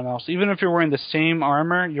than anyone else. Even if you're wearing the same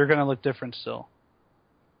armor, you're going to look different still.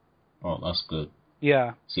 Oh, that's good.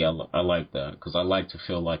 Yeah. See, I like that because I like to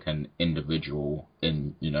feel like an individual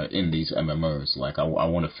in these MMOs. Like I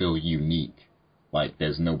want to feel unique. Like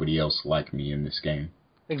there's nobody else like me in this game.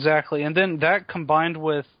 Exactly. And then that combined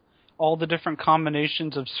with all the different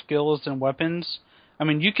combinations of skills and weapons. I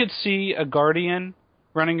mean, you could see a Guardian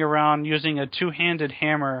running around using a two-handed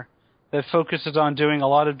hammer that focuses on doing a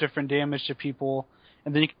lot of different damage to people.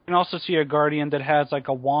 And then you can also see a Guardian that has like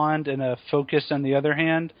a wand and a focus in the other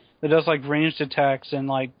hand that does like ranged attacks and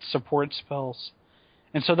like support spells.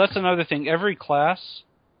 And so that's another thing. Every class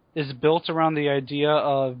is built around the idea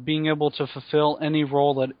of being able to fulfill any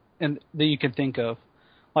role that you can think of.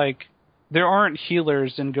 Like, there aren't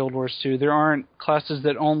healers in Guild Wars 2. There aren't classes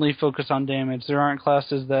that only focus on damage. There aren't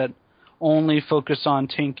classes that only focus on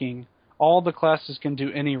tanking. All the classes can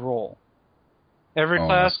do any role. Every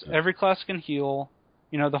class can heal.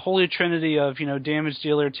 You know, the holy trinity of, damage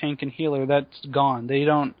dealer, tank, and healer, that's gone. They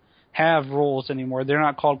don't have roles anymore. They're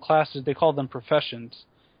not called classes. They call them professions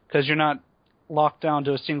because you're not locked down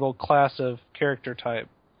to a single class of character type.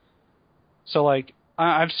 So, like,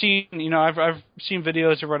 I've seen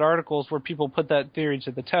videos or read articles where people put that theory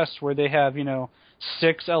to the test where they have,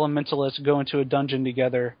 6 elementalists go into a dungeon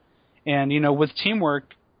together. And, with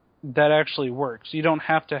teamwork, that actually works. You don't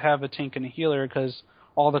have to have a tank and a healer because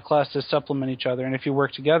all the classes supplement each other. And if you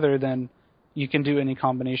work together, then you can do any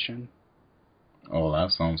combination. Oh,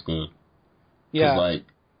 that sounds good. Yeah. Like,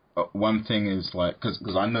 one thing is, like,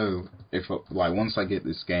 because I know if, like, once I get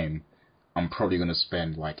this game, I'm probably going to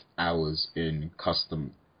spend, like, hours in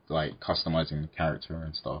customizing the character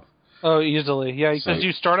and stuff. Oh, easily. Yeah, because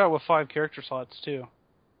you start out with 5 character slots, too.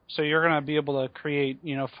 So you're going to be able to create,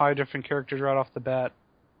 5 different characters right off the bat.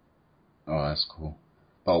 Oh, that's cool.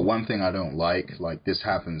 But one thing I don't like this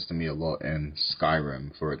happens to me a lot in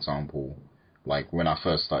Skyrim, for example. Like, when I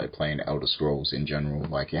first started playing Elder Scrolls in general,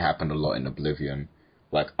 like, it happened a lot in Oblivion.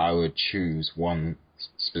 Like, I would choose one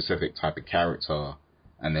specific type of character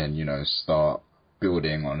and then, start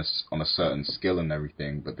building on a certain skill and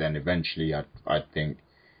everything. But then eventually I'd think,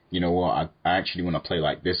 you know what, I actually want to play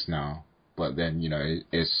like this now. But then,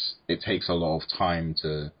 it takes a lot of time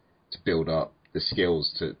to build up the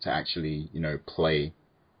skills to actually,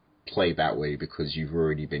 play that way because you've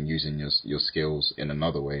already been using your skills in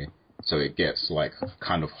another way. So it gets, like,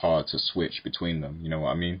 kind of hard to switch between them. You know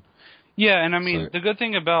what I mean? Yeah, and I mean, the good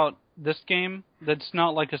thing about this game that's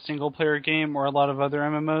not like a single-player game or a lot of other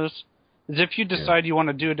MMOs is if you decide you want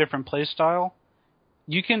to do a different play style,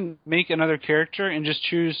 you can make another character and just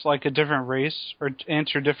choose, like, a different race or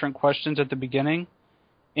answer different questions at the beginning,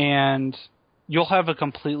 and you'll have a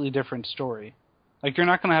completely different story. Like, you're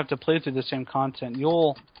not going to have to play through the same content.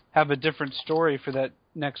 You'll have a different story for that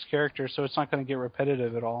next character, so it's not going to get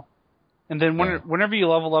repetitive at all. And then whenever you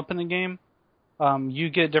level up in the game, you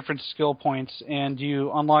get different skill points, and you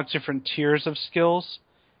unlock different tiers of skills.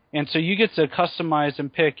 And so you get to customize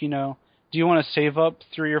and pick, do you want to save up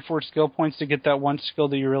 3 or 4 skill points to get that one skill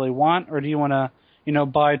that you really want, or do you want to,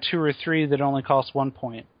 buy 2 or 3 that only cost 1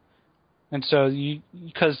 point? And so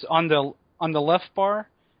because on the left bar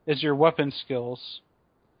is your weapon skills,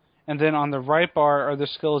 and then on the right bar are the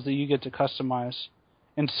skills that you get to customize.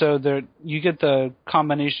 And so you get the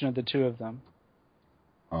combination of the 2 of them.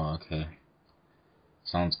 Oh, okay.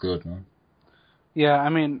 Sounds good, man. Yeah, I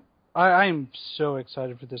mean, I'm so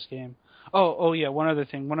excited for this game. Oh yeah, one other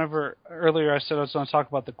thing. Whenever earlier I said I was going to talk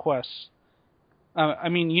about the quests. I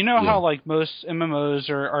mean, how like most MMOs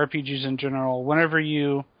or RPGs in general, whenever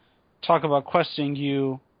you talk about questing,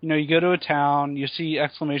 you go to a town, you see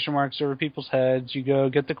exclamation marks over people's heads, you go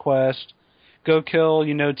get the quest, go kill,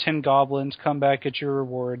 10 goblins, come back, get your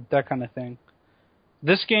reward, that kind of thing.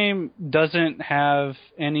 This game doesn't have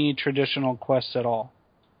any traditional quests at all.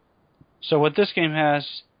 So what this game has,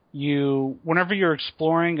 whenever you're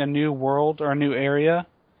exploring a new world or a new area,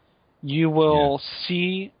 you will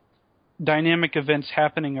see dynamic events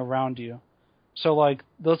happening around you. So, like,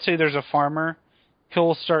 let's say there's a farmer,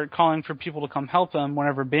 he'll start calling for people to come help him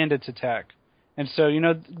whenever bandits attack. And so,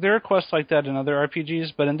 there are quests like that in other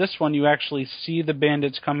RPGs, but in this one you actually see the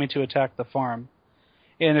bandits coming to attack the farm.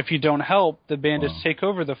 And if you don't help, the bandits take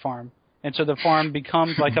over the farm. And so the farm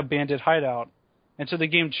becomes like a bandit hideout. And so the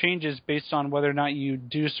game changes based on whether or not you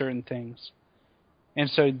do certain things.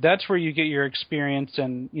 And so that's where you get your experience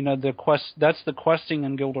and, the quest. That's the questing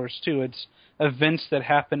in Guild Wars 2. It's events that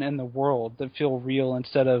happen in the world that feel real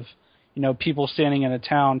instead of, people standing in a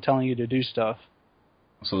town telling you to do stuff.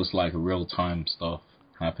 So it's like real-time stuff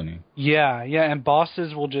happening. Yeah, and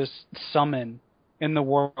bosses will just summon in the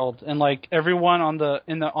world, and like everyone on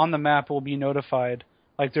the map will be notified,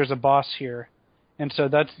 like there's a boss here, and so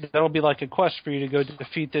that'll be like a quest for you to go to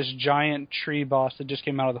defeat this giant tree boss that just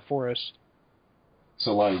came out of the forest.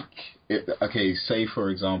 So like, okay, say for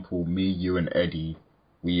example, me, you, and Eddie,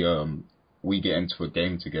 we get into a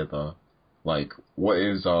game together. Like, what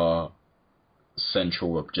is our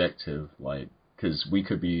central objective? Like, because we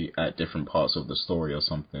could be at different parts of the story or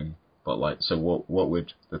something. But like, so what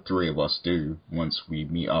would the three of us do once we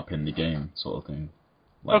meet up in the game, sort of thing?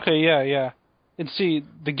 Like, Okay, yeah. And see,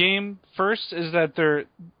 the game first is that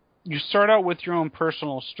you start out with your own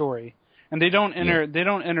personal story, and they don't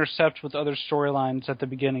intercept with other storylines at the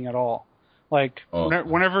beginning at all. Like,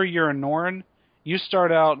 whenever you're a Norn, you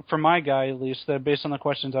start out, for my guy at least, that based on the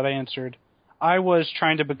questions that I answered, I was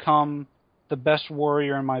trying to become the best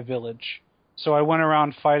warrior in my village. So I went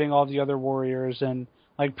around fighting all the other warriors and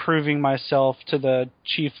like proving myself to the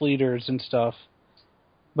chief leaders and stuff.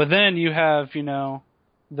 But then you have, you know,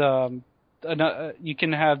 you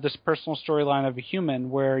can have this personal storyline of a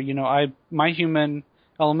human where, you know, my human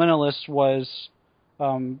elementalist was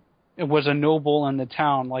a noble in the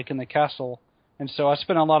town, like in the castle. And so I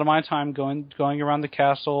spent a lot of my time going around the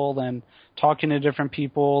castle and talking to different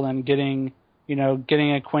people and getting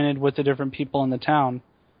acquainted with the different people in the town.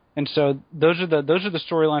 And so those are the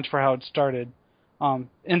storylines for how it started.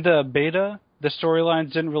 In the beta, the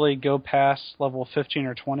storylines didn't really go past level 15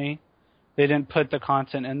 or 20. They didn't put the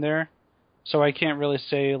content in there. So I can't really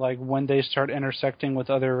say like when they start intersecting with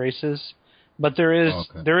other races. But there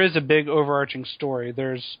is a big overarching story.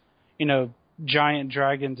 There's, you know, giant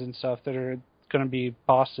dragons and stuff that are going to be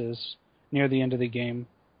bosses near the end of the game.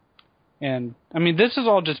 And I mean, this is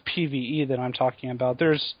all just PvE that I'm talking about.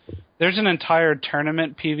 There's an entire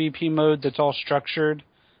tournament PvP mode that's all structured.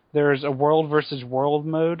 There's a world versus world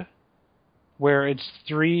mode where it's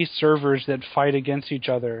 3 servers that fight against each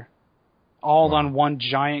other, all on one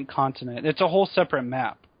giant continent. It's a whole separate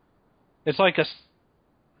map. It's like a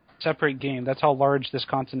separate game. That's how large this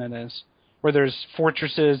continent is. Where there's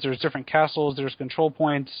fortresses, there's different castles, there's control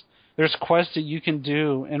points, there's quests that you can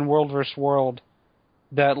do in world versus world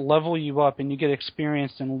that level you up, and you get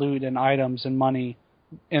experience and loot and items and money,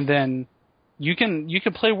 and then you can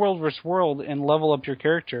play world versus world and level up your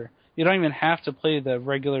character. You don't even have to play the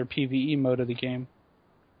regular PvE mode of the game.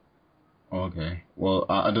 Okay. Well,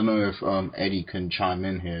 I don't know if Eddie can chime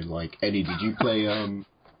in here. Like, Eddie, did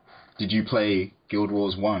you play Guild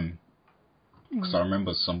Wars 1? Because I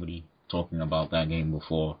remember somebody talking about that game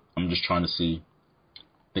before. I'm just trying to see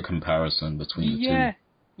the comparison between the two.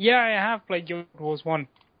 Yeah, I have played Guild Wars 1.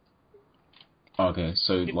 Okay,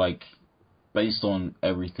 so like, based on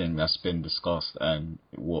everything that's been discussed and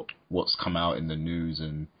what's come out in the news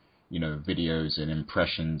and, you know, videos and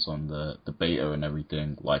impressions on the beta and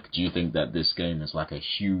everything, like, do you think that this game is like a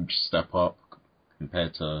huge step up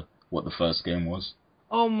compared to what the first game was?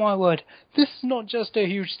 Oh my word, this is not just a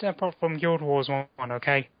huge step up from Guild Wars 1,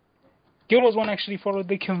 okay? Guild Wars 1 actually followed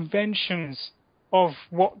the conventions of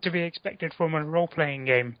what to be expected from a role-playing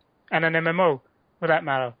game, and an MMO, for that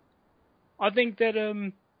matter. I think that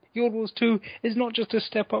Guild Wars 2 is not just a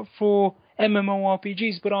step up for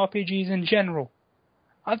MMORPGs, but RPGs in general.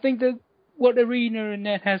 I think that what Arena and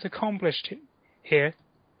Net has accomplished here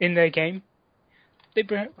in their game, they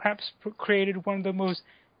perhaps created one of the most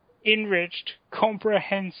enriched,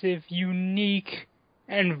 comprehensive, unique,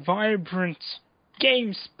 and vibrant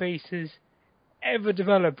game spaces ever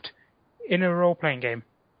developed in a role-playing game.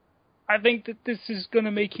 I think that this is going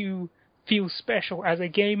to make you feel special as a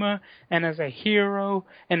gamer, and as a hero,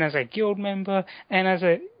 and as a guild member, and as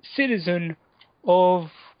a citizen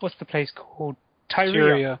of, what's the place called?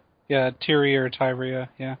 Tyria. Yeah, Tyria or Tyria,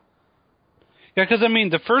 yeah. Yeah, because, I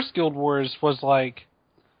mean, the first Guild Wars was, like,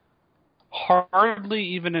 hardly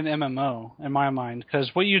even an MMO, in my mind.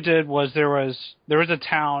 Because what you did was there was a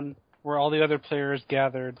town where all the other players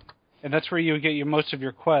gathered, and that's where you would get most of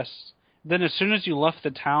your quests. Then as soon as you left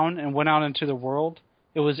the town and went out into the world,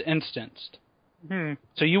 it was instanced.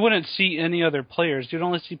 So you wouldn't see any other players. You'd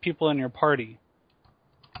only see people in your party.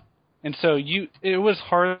 And so it was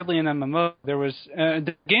hardly an MMO. There was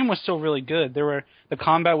the game was still really good. The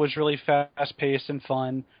combat was really fast paced and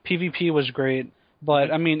fun. PvP was great,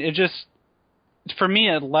 but I mean, for me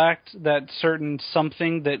it lacked that certain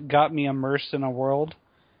something that got me immersed in a world.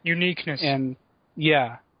 Uniqueness. And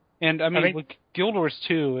yeah. And I mean Guild Wars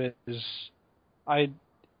 2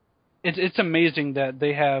 it's amazing that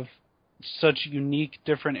they have such unique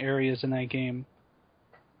different areas in that game.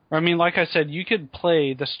 I mean, like I said, you could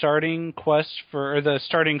play the starting quest or the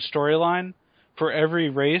starting storyline for every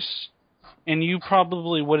race, and you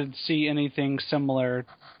probably wouldn't see anything similar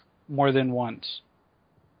more than once.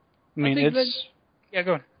 I mean, Yeah,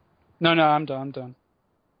 go on. No, I'm done.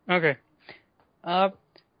 Okay.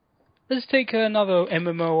 Let's take another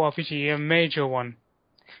MMORPG, a major one.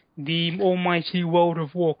 The almighty World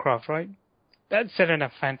of Warcraft, right? That's set in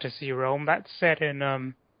a fantasy realm. That's set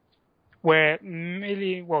in, where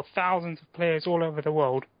thousands of players all over the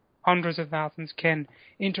world, hundreds of thousands, can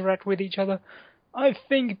interact with each other. I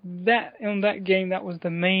think that in that game, that was the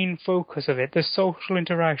main focus of it, the social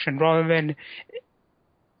interaction, rather than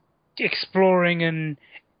exploring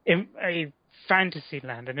a fantasy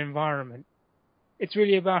land, an environment. It's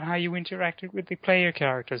really about how you interacted with the player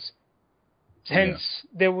characters. Hence,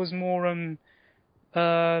 there was more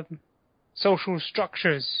social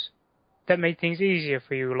structures that made things easier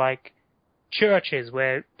for you, like churches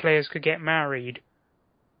where players could get married,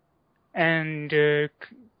 and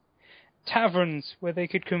taverns where they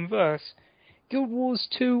could converse. Guild Wars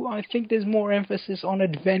 2, I think there's more emphasis on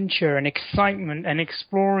adventure and excitement and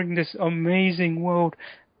exploring this amazing world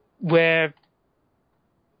where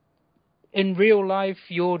in real life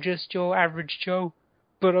you're just your average Joe,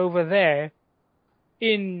 but over there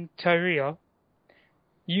in Tyria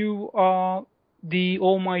you are the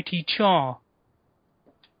almighty Char,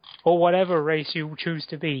 or whatever race you choose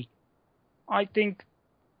to be. I think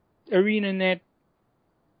ArenaNet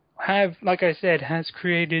like I said, has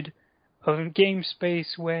created a game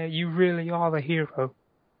space where you really are the hero.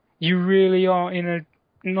 You really are in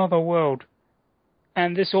another world.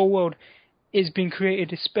 And this whole world is being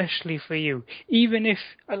created especially for you. Even if,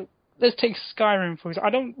 let's take Skyrim for example.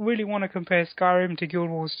 I don't really want to compare Skyrim to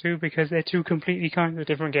Guild Wars 2 because they're two completely kinds of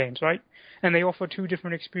different games, right? And they offer two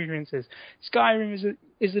different experiences. Skyrim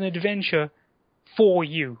is an adventure for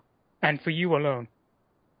you, and for you alone.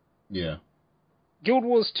 Yeah. Guild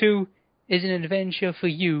Wars 2 is an adventure for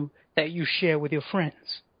you that you share with your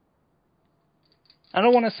friends. I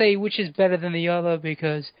don't want to say which is better than the other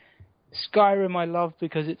because Skyrim I love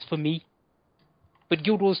because it's for me. But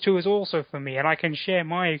Guild Wars 2 is also for me, and I can share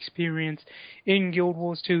my experience in Guild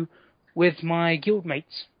Wars 2 with my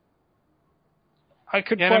guildmates.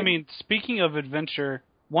 I mean, speaking of adventure,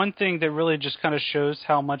 one thing that really just kind of shows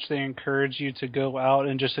how much they encourage you to go out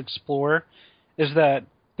and just explore is that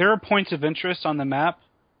there are points of interest on the map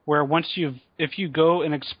where if you go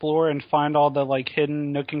and explore and find all the like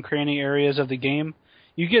hidden nook and cranny areas of the game,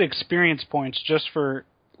 you get experience points just for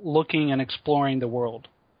looking and exploring the world.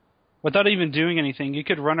 Without even doing anything, you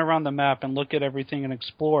could run around the map and look at everything and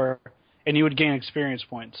explore, and you would gain experience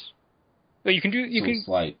points. But you can go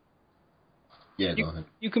ahead.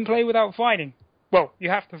 You can play without fighting. Well, you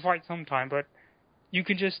have to fight sometime, but you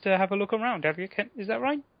can just have a look around. Is that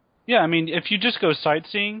right? Yeah, I mean, if you just go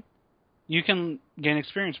sightseeing, you can gain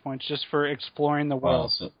experience points just for exploring the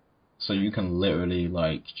world. So you can literally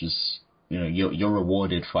like just you're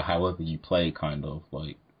rewarded for however you play, kind of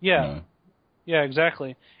like. Yeah. Yeah,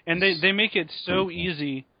 exactly. And they make it so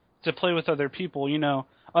easy to play with other people.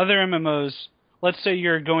 Other MMOs, let's say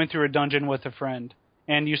you're going through a dungeon with a friend,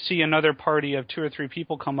 and you see another party of 2 or 3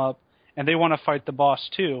 people come up, and they want to fight the boss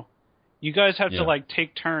too. You guys have to like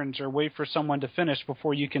take turns or wait for someone to finish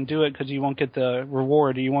before you can do it because you won't get the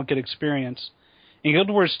reward or you won't get experience. In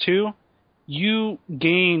Guild Wars 2, you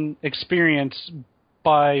gain experience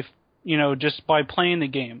by, just by playing the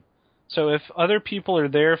game. So if other people are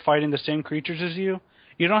there fighting the same creatures as you,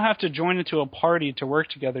 you don't have to join into a party to work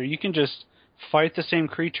together. You can just fight the same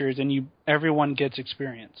creatures and everyone gets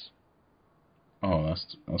experience. Oh,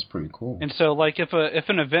 that's pretty cool. And so like if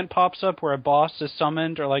an event pops up where a boss is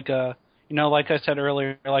summoned or like like I said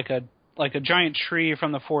earlier, like a giant tree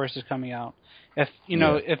from the forest is coming out. If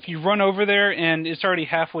you run over there and it's already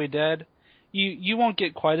halfway dead, you won't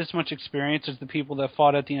get quite as much experience as the people that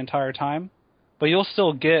fought it the entire time, but you'll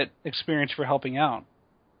still get experience for helping out.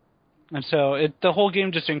 And so the whole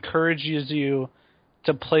game just encourages you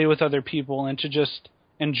to play with other people and to just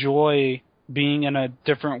enjoy being in a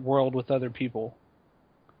different world with other people.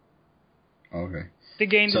 Okay. To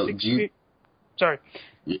gain Sorry.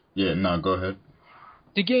 Yeah, no, go ahead.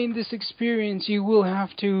 To gain this experience, you will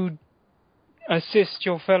have to assist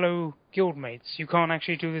your fellow guildmates. You can't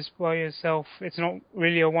actually do this by yourself. It's not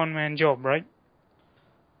really a one-man job, right?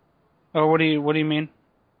 Oh, what do you mean?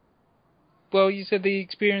 Well, you said the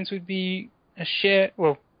experience would be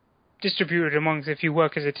distributed amongst if you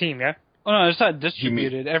work as a team, yeah? Oh, no, it's not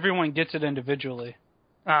distributed. Everyone gets it individually.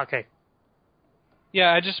 Ah, okay.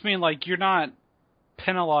 Yeah, I just mean, like, you're not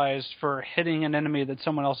penalized for hitting an enemy that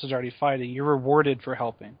someone else is already fighting. You're rewarded for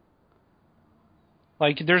helping.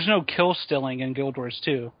 Like, there's no kill stealing in Guild Wars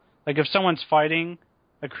 2. Like, if someone's fighting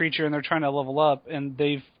a creature and they're trying to level up and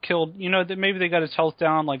they've killed, maybe they got his health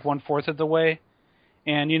down like 1/4 of the way,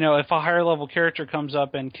 And, if a higher level character comes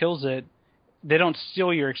up and kills it, they don't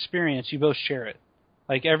steal your experience. You both share it.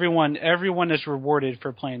 Like, everyone is rewarded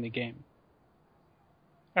for playing the game.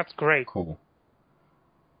 That's great. Cool.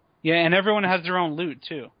 Yeah, and everyone has their own loot,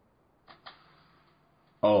 too.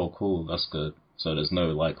 Oh, cool. That's good. So there's no,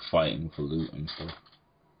 like, fighting for loot and stuff.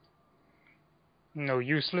 No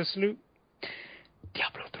useless loot.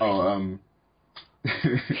 Diablo 3.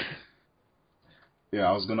 Yeah,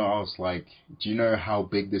 I was gonna ask, like, do you know how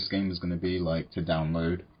big this game is gonna be, like, to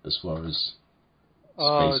download as far as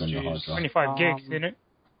space on your hard drive? 25 gigs, isn't it?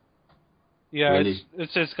 Yeah, Really?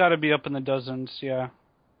 it's got to be up in the dozens, yeah.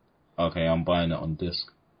 Okay, I'm buying it on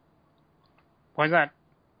disc. Why's that?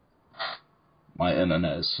 My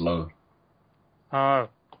internet is slow. Oh,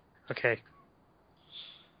 okay.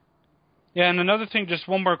 Yeah, and another thing, just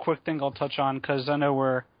one more quick thing I'll touch on, because I know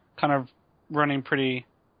we're kind of this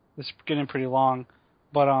is getting pretty long,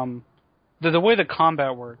 but the way the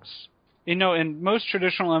combat works, in most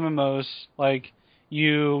traditional MMOs, like,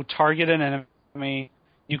 you target an enemy,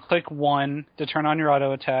 you click 1 to turn on your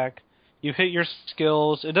auto attack, you hit your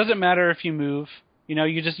skills, it doesn't matter if you move,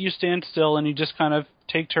 you stand still and you just kind of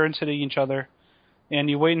take turns hitting each other, and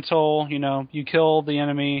you wait until, you kill the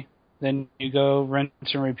enemy, then you go rinse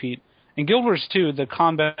and repeat. In Guild Wars 2, the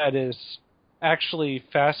combat is actually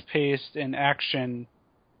fast-paced and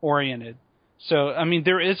action-oriented. So, I mean,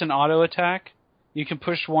 there is an auto-attack. You can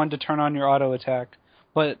push 1 to turn on your auto-attack,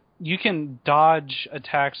 but you can dodge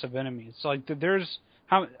attacks of enemies. So, like,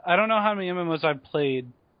 I don't know how many MMOs I've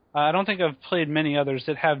played. I don't think I've played many others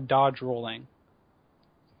that have dodge rolling.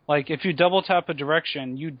 Like, if you double-tap a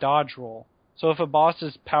direction, you dodge roll. So if a boss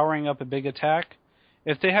is powering up a big attack,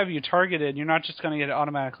 if they have you targeted, you're not just going to get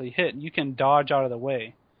automatically hit. You can dodge out of the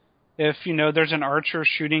way. If, there's an archer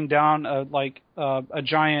shooting down a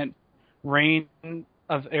giant rain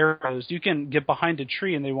of arrows, you can get behind a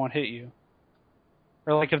tree and they won't hit you.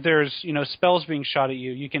 Or like if there's, spells being shot at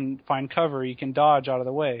you, you can find cover, you can dodge out of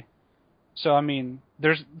the way. So, I mean,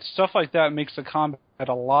 there's stuff like that makes the combat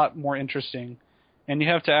a lot more interesting. And you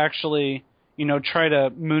have to actually, try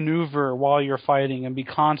to maneuver while you're fighting and be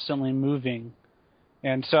constantly moving.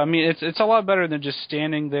 And so, I mean, it's a lot better than just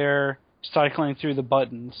standing there cycling through the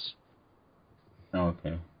buttons.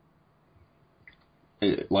 Okay.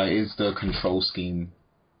 Is the control scheme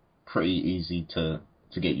pretty easy to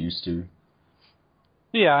get used to?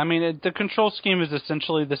 Yeah, I mean, the control scheme is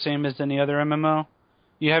essentially the same as any other MMO.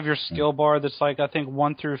 You have your skill bar that's like, I think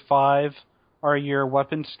 1 through 5 are your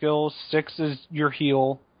weapon skills, 6 is your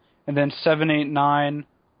heal, and then 7, 8, 9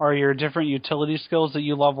 are your different utility skills that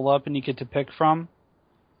you level up and you get to pick from.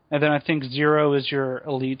 And then I think 0 is your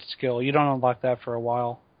elite skill. You don't unlock that for a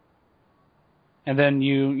while. And then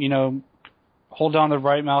you hold down the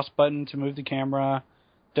right mouse button to move the camera,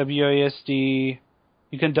 WASD.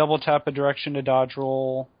 You can double tap a direction to dodge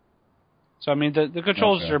roll. So, I mean, the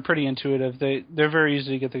controls are pretty intuitive. They're very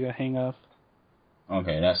easy to get the hang of.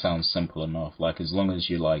 Okay, that sounds simple enough. Like, as long as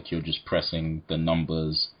you're just pressing the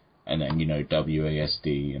numbers and then,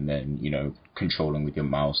 WASD and then, controlling with your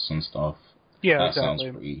mouse and stuff. Yeah,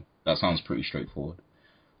 exactly. That sounds pretty straightforward.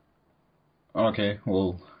 Okay,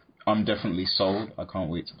 well, I'm definitely sold. I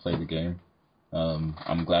can't wait to play the game.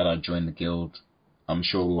 I'm glad I joined the guild. I'm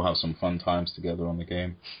sure we'll have some fun times together on the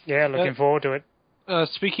game. Yeah, looking forward to it.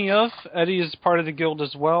 Speaking of, Eddie is part of the guild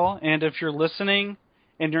as well, and if you're listening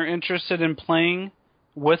and you're interested in playing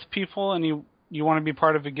with people and you want to be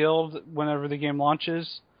part of a guild whenever the game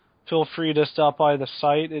launches, feel free to stop by the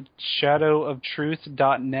site. It's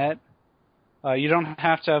shadowoftruth.net. You don't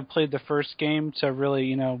have to have played the first game to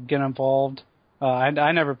really, get involved. I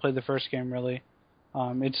never played the first game, really.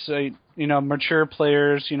 It's, mature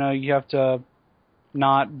players, you have to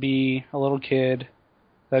not be a little kid.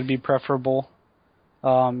 That'd be preferable.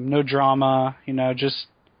 No drama, just...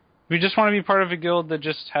 If you just want to be part of a guild that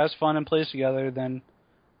just has fun and plays together, then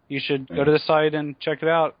you should go to the site and check it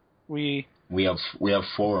out. We have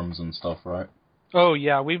forums and stuff, right? Oh,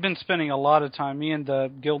 yeah. We've been spending a lot of time. Me and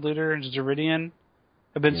the guild leader, Zeridian,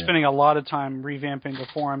 have been spending a lot of time revamping the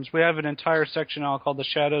forums. We have an entire section now called the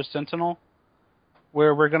Shadow Sentinel,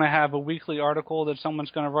 where we're going to have a weekly article that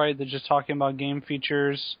someone's going to write that's just talking about game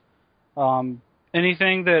features.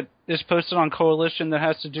 Anything that is posted on Coalition that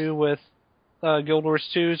has to do with Guild Wars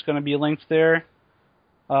 2 is going to be linked there.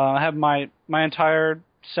 I have my entire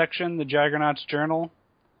section, the Jaggernauts Journal.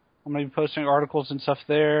 I'm going to be posting articles and stuff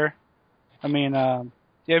there. I mean,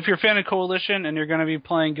 if you're a fan of Coalition and you're going to be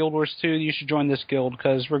playing Guild Wars 2, you should join this guild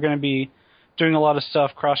because we're going to be doing a lot of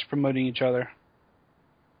stuff cross-promoting each other.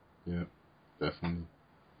 Yeah, definitely.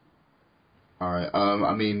 All right.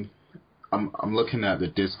 I mean, I'm looking at the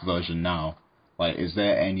disc version now. Like, is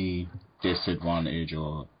there any disadvantage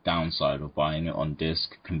or downside of buying it on disc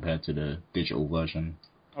compared to the digital version?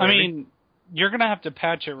 I mean, you're going to have to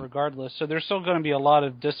patch it regardless, so there's still going to be a lot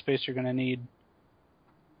of disk space you're going to need.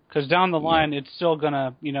 Because down the line, it's still going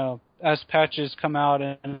to, you know, as patches come out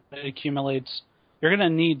and it accumulates, you're going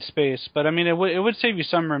to need space. But, I mean, it would save you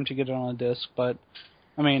some room to get it on a disc, but,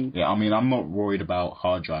 I mean... Yeah, I mean, I'm not worried about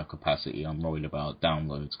hard drive capacity. I'm worried about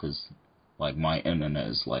downloads because, like, my internet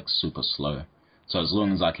is, like, super slow. So as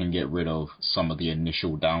long as I can get rid of some of the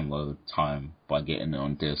initial download time by getting it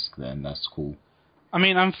on disc, then that's cool. I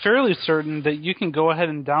mean, I'm fairly certain that you can go ahead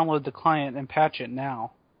and download the client and patch it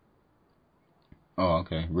now. Oh,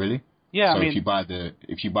 okay. Really? Yeah, so I mean... if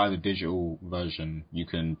you buy the digital version, you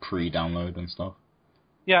can pre-download and stuff?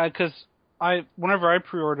 Yeah, because whenever I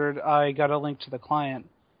pre-ordered, I got a link to the client.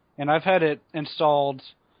 And I've had it installed.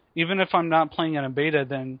 Even if I'm not playing in a beta,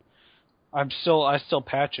 then I still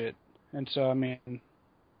patch it. And so, I mean...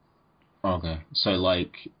 Okay. So,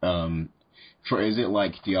 like, is it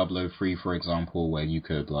like Diablo 3, for example, where you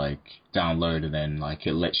could, like, download and then, like,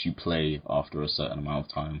 it lets you play after a certain amount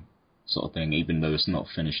of time, sort of thing, even though it's not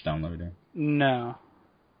finished downloading? No.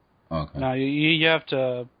 Okay. No, you have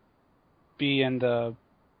to be in the...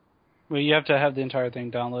 Well, you have to have the entire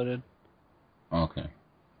thing downloaded. Okay.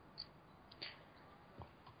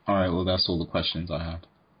 Alright, well, that's all the questions I had.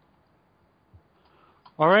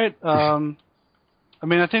 All right. I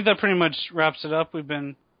mean, I think that pretty much wraps it up. We've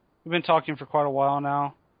been talking for quite a while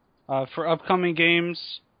now. For upcoming games,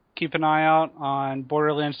 keep an eye out on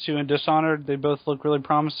Borderlands 2 and Dishonored. They both look really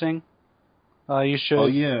promising. You should. Oh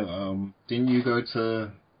yeah. Didn't you go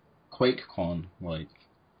to QuakeCon, like,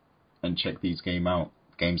 and check these games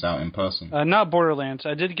out in person? Not Borderlands.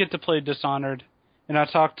 I did get to play Dishonored, and I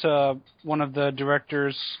talked to one of the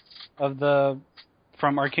directors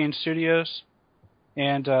from Arcane Studios.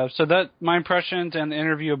 And so that my impressions and the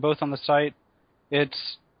interview are both on the site.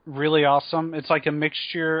 It's really awesome. It's like a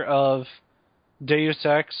mixture of Deus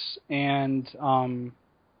Ex and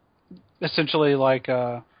essentially like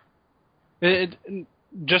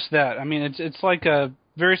just that. I mean, it's like a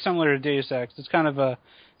very similar to Deus Ex. It's kind of a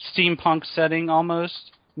steampunk setting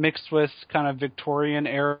almost, mixed with kind of Victorian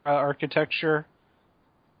era architecture.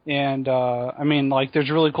 And I mean, like, there's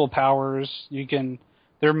really cool powers.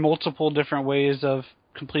 There are multiple different ways of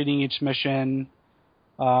completing each mission.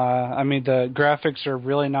 I mean, the graphics are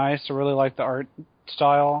really nice. I really like the art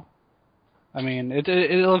style. I mean, it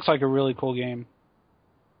looks like a really cool game.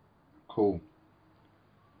 Cool.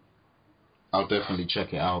 I'll definitely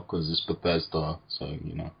check it out because it's Bethesda, so,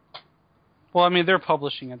 you know. Well, I mean, they're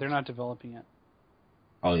publishing it. They're not developing it.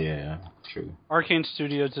 Oh, yeah, true. Arcane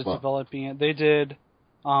Studios is developing it. They did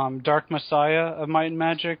Dark Messiah of Might and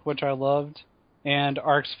Magic, which I loved, and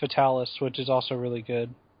Arx Fatalis, which is also really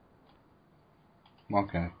good.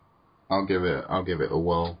 Okay. I'll give it a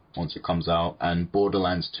whirl once it comes out. And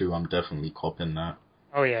Borderlands 2, I'm definitely copping that.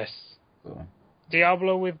 Oh, yes. So.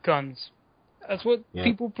 Diablo with guns. That's what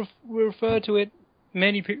people refer to it.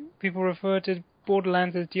 Many people refer to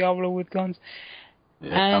Borderlands as Diablo with guns.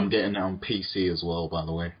 Yeah, I'm getting it on PC as well, by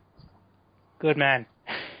the way. Good man.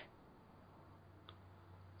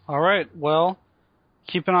 All right, well,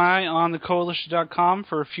 keep an eye on thecoalition.com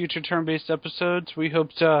for future turn-based episodes. We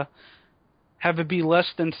hope to have it be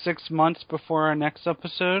less than 6 months before our next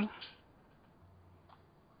episode.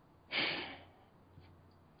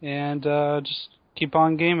 And just keep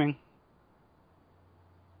on gaming.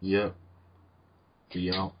 Yep.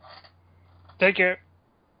 Be out. Take care.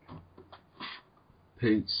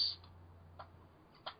 Peace.